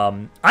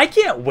 I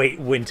can't wait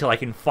until I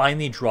can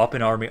finally drop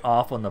an army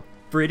off on the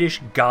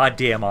British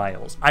goddamn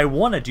Isles. I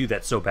want to do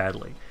that so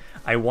badly.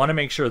 I want to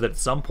make sure that at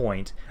some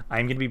point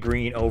I'm going to be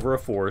bringing over a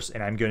force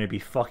and I'm going to be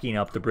fucking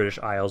up the British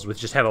Isles with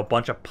just have a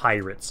bunch of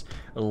pirates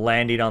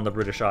landing on the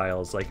British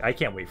Isles. Like, I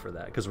can't wait for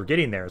that because we're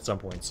getting there at some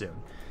point soon.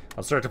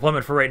 I'll start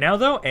deployment for right now,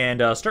 though,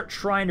 and start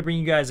trying to bring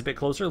you guys a bit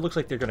closer. It looks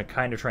like they're going to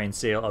kind of try and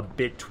sail a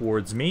bit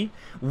towards me.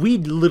 We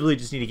literally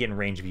just need to get in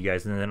range of you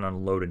guys and then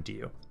unload into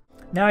you.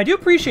 Now, I do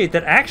appreciate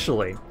that,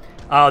 actually.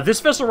 This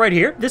vessel right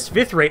here, this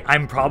 5th rate,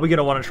 I'm probably going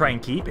to want to try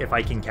and keep if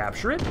I can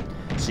capture it.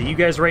 So you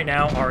guys right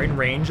now are in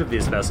range of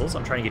these vessels.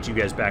 I'm trying to get you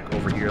guys back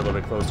over here a little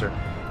bit closer.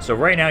 So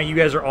right now, you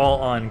guys are all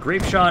on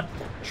grape shot,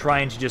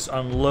 trying to just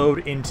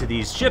unload into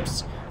these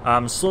ships.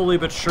 Slowly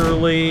but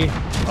surely.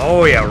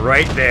 Oh yeah,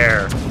 right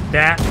there.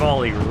 That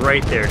volley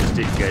right there just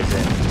did you guys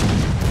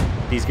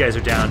in. These guys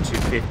are down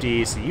to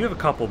 50, so you have a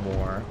couple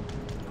more.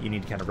 You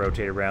need to kind of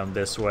rotate around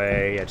this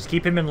way. Yeah, just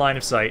keep him in line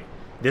of sight.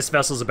 This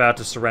vessel's about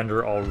to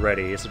surrender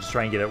already, so just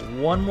try and get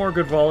one more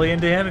good volley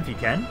into him if you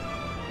can.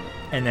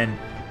 And then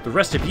the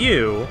rest of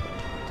you,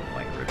 don't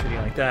like rotating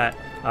like that,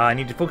 I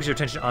need to focus your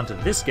attention onto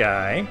this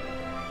guy. He's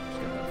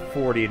got about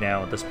 40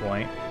 now at this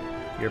point.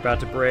 You're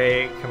about to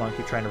break. Come on,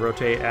 keep trying to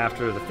rotate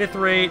after the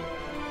 5th rate.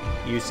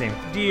 You same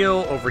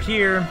deal over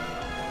here.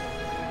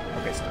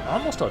 Okay, so they're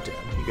almost all dead.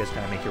 You guys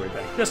kind of make your way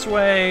back this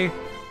way.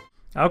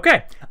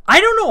 Okay. I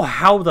don't know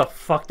how the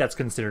fuck that's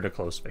considered a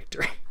close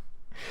victory.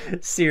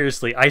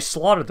 Seriously, I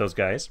slaughtered those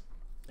guys.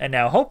 And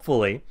now,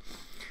 hopefully,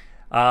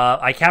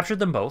 I captured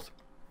them both.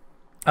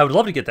 I would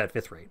love to get that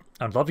 5th rate.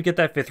 I would love to get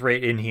that 5th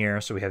rate in here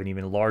so we have an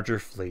even larger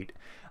fleet.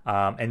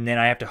 And then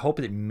I have to hope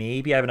that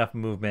maybe I have enough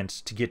movement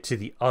to get to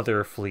the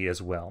other fleet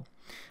as well.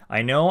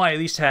 I know I at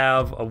least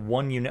have a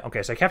 1 unit.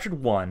 Okay, so I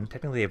captured 1.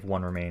 Technically, I have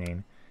 1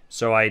 remaining.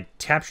 So I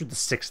captured the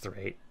 6th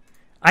rate.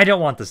 I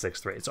don't want the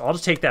 6th rate, so I'll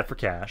just take that for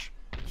cash.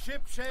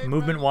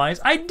 Movement-wise,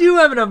 I do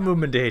have enough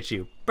movement to hit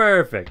you.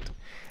 Perfect.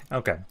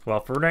 Okay, well,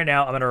 for right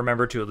now, I'm going to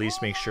remember to at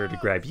least make sure to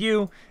grab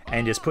you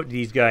and just put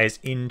these guys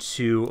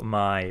into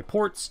my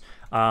ports.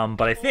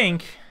 But I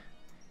think,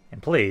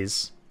 and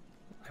please,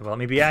 let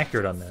me be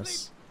accurate on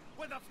this.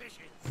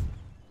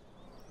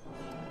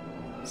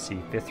 Let's see,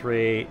 5th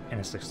rate and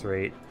a 6th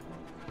rate.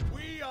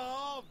 We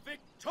are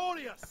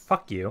victorious.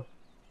 Fuck you.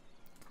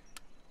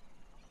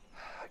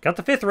 Got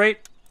the 5th rate.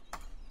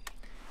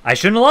 I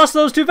shouldn't have lost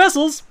those 2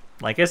 vessels.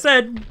 Like I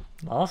said,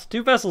 lost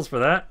 2 vessels for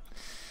that.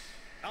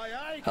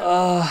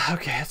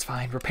 Okay, that's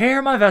fine.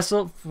 Repair my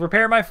vessel,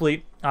 repair my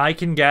fleet. I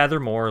can gather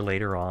more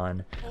later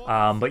on.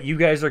 But you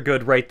guys are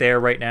good right there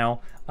right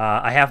now.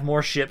 I have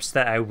more ships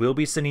that I will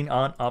be sending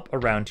on up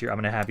around here. I'm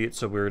going to have you,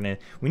 so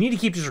we need to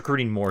keep just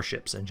recruiting more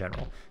ships in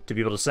general to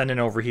be able to send in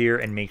over here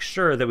and make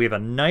sure that we have a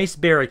nice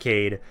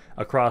barricade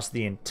across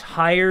the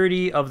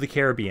entirety of the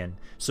Caribbean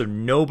so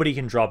nobody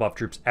can drop off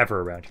troops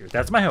ever around here.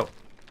 That's my hope.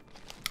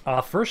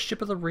 First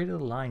ship of the rate of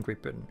the line,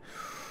 Great Britain.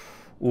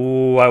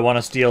 Ooh, I want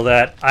to steal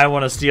that. I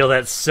want to steal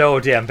that so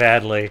damn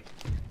badly.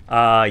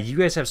 You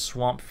guys have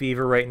swamp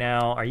fever right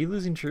now. Are you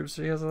losing troops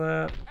because of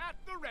that? At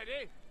the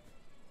ready.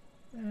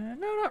 No,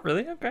 not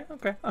really.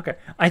 Okay.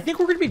 I think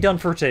we're going to be done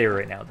for today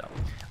right now, though.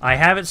 I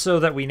have it so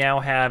that we now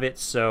have it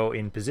so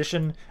in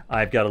position.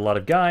 I've got a lot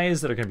of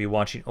guys that are going to be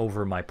watching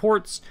over my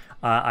ports.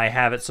 I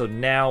have it so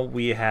now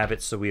we have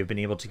it so we have been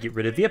able to get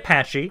rid of the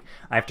Apache.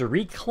 I have to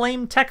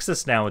reclaim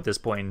Texas now at this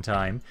point in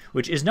time,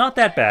 which is not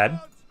that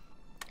bad,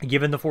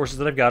 given the forces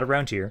that I've got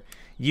around here.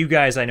 You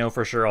guys, I know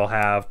for sure I'll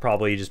have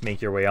probably just make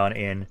your way on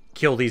in,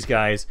 kill these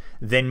guys,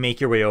 then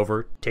make your way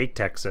over, take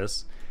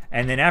Texas.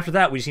 And then after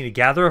that, we just need to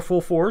gather a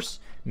full force,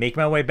 make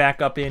my way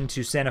back up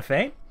into Santa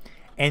Fe,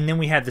 and then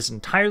we have this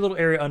entire little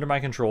area under my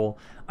control.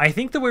 I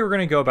think the way we're going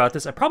to go about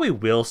this, I probably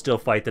will still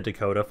fight the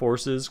Dakota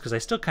forces, because I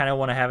still kind of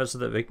want to have it so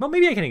that, well,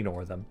 maybe I can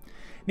ignore them.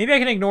 Maybe I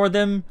can ignore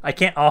them. I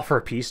can't offer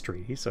a peace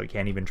treaty, so I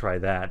can't even try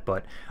that.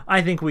 But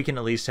I think we can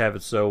at least have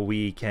it so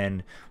we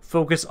can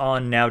focus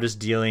on now just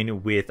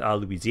dealing with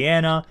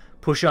Louisiana,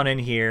 push on in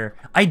here.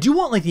 I do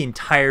want, like, the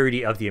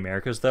entirety of the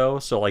Americas, though.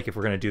 So, like, if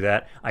we're going to do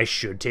that, I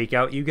should take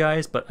out you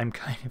guys. But I'm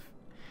kind of...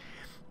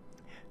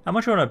 How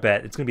much I want to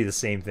bet it's going to be the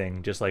same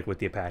thing, just like with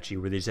the Apache,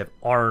 where they just have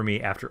army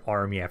after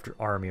army after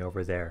army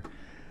over there.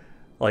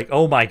 Like,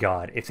 oh my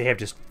god, if they have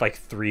just like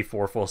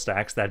 3-4 full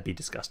stacks, that'd be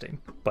disgusting.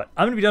 But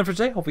I'm going to be done for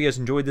today. Hopefully you guys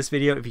enjoyed this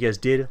video. If you guys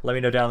did, let me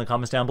know down in the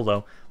comments down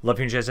below. Love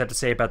hearing what you guys have to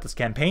say about this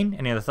campaign.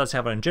 Any other thoughts you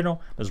have on it in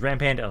general. This is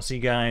Rampaned. I'll see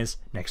you guys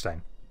next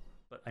time.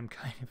 But I'm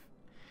kind of...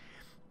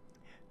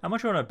 How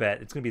much you want to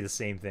bet it's going to be the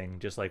same thing,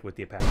 just like with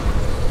the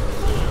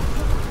Apache?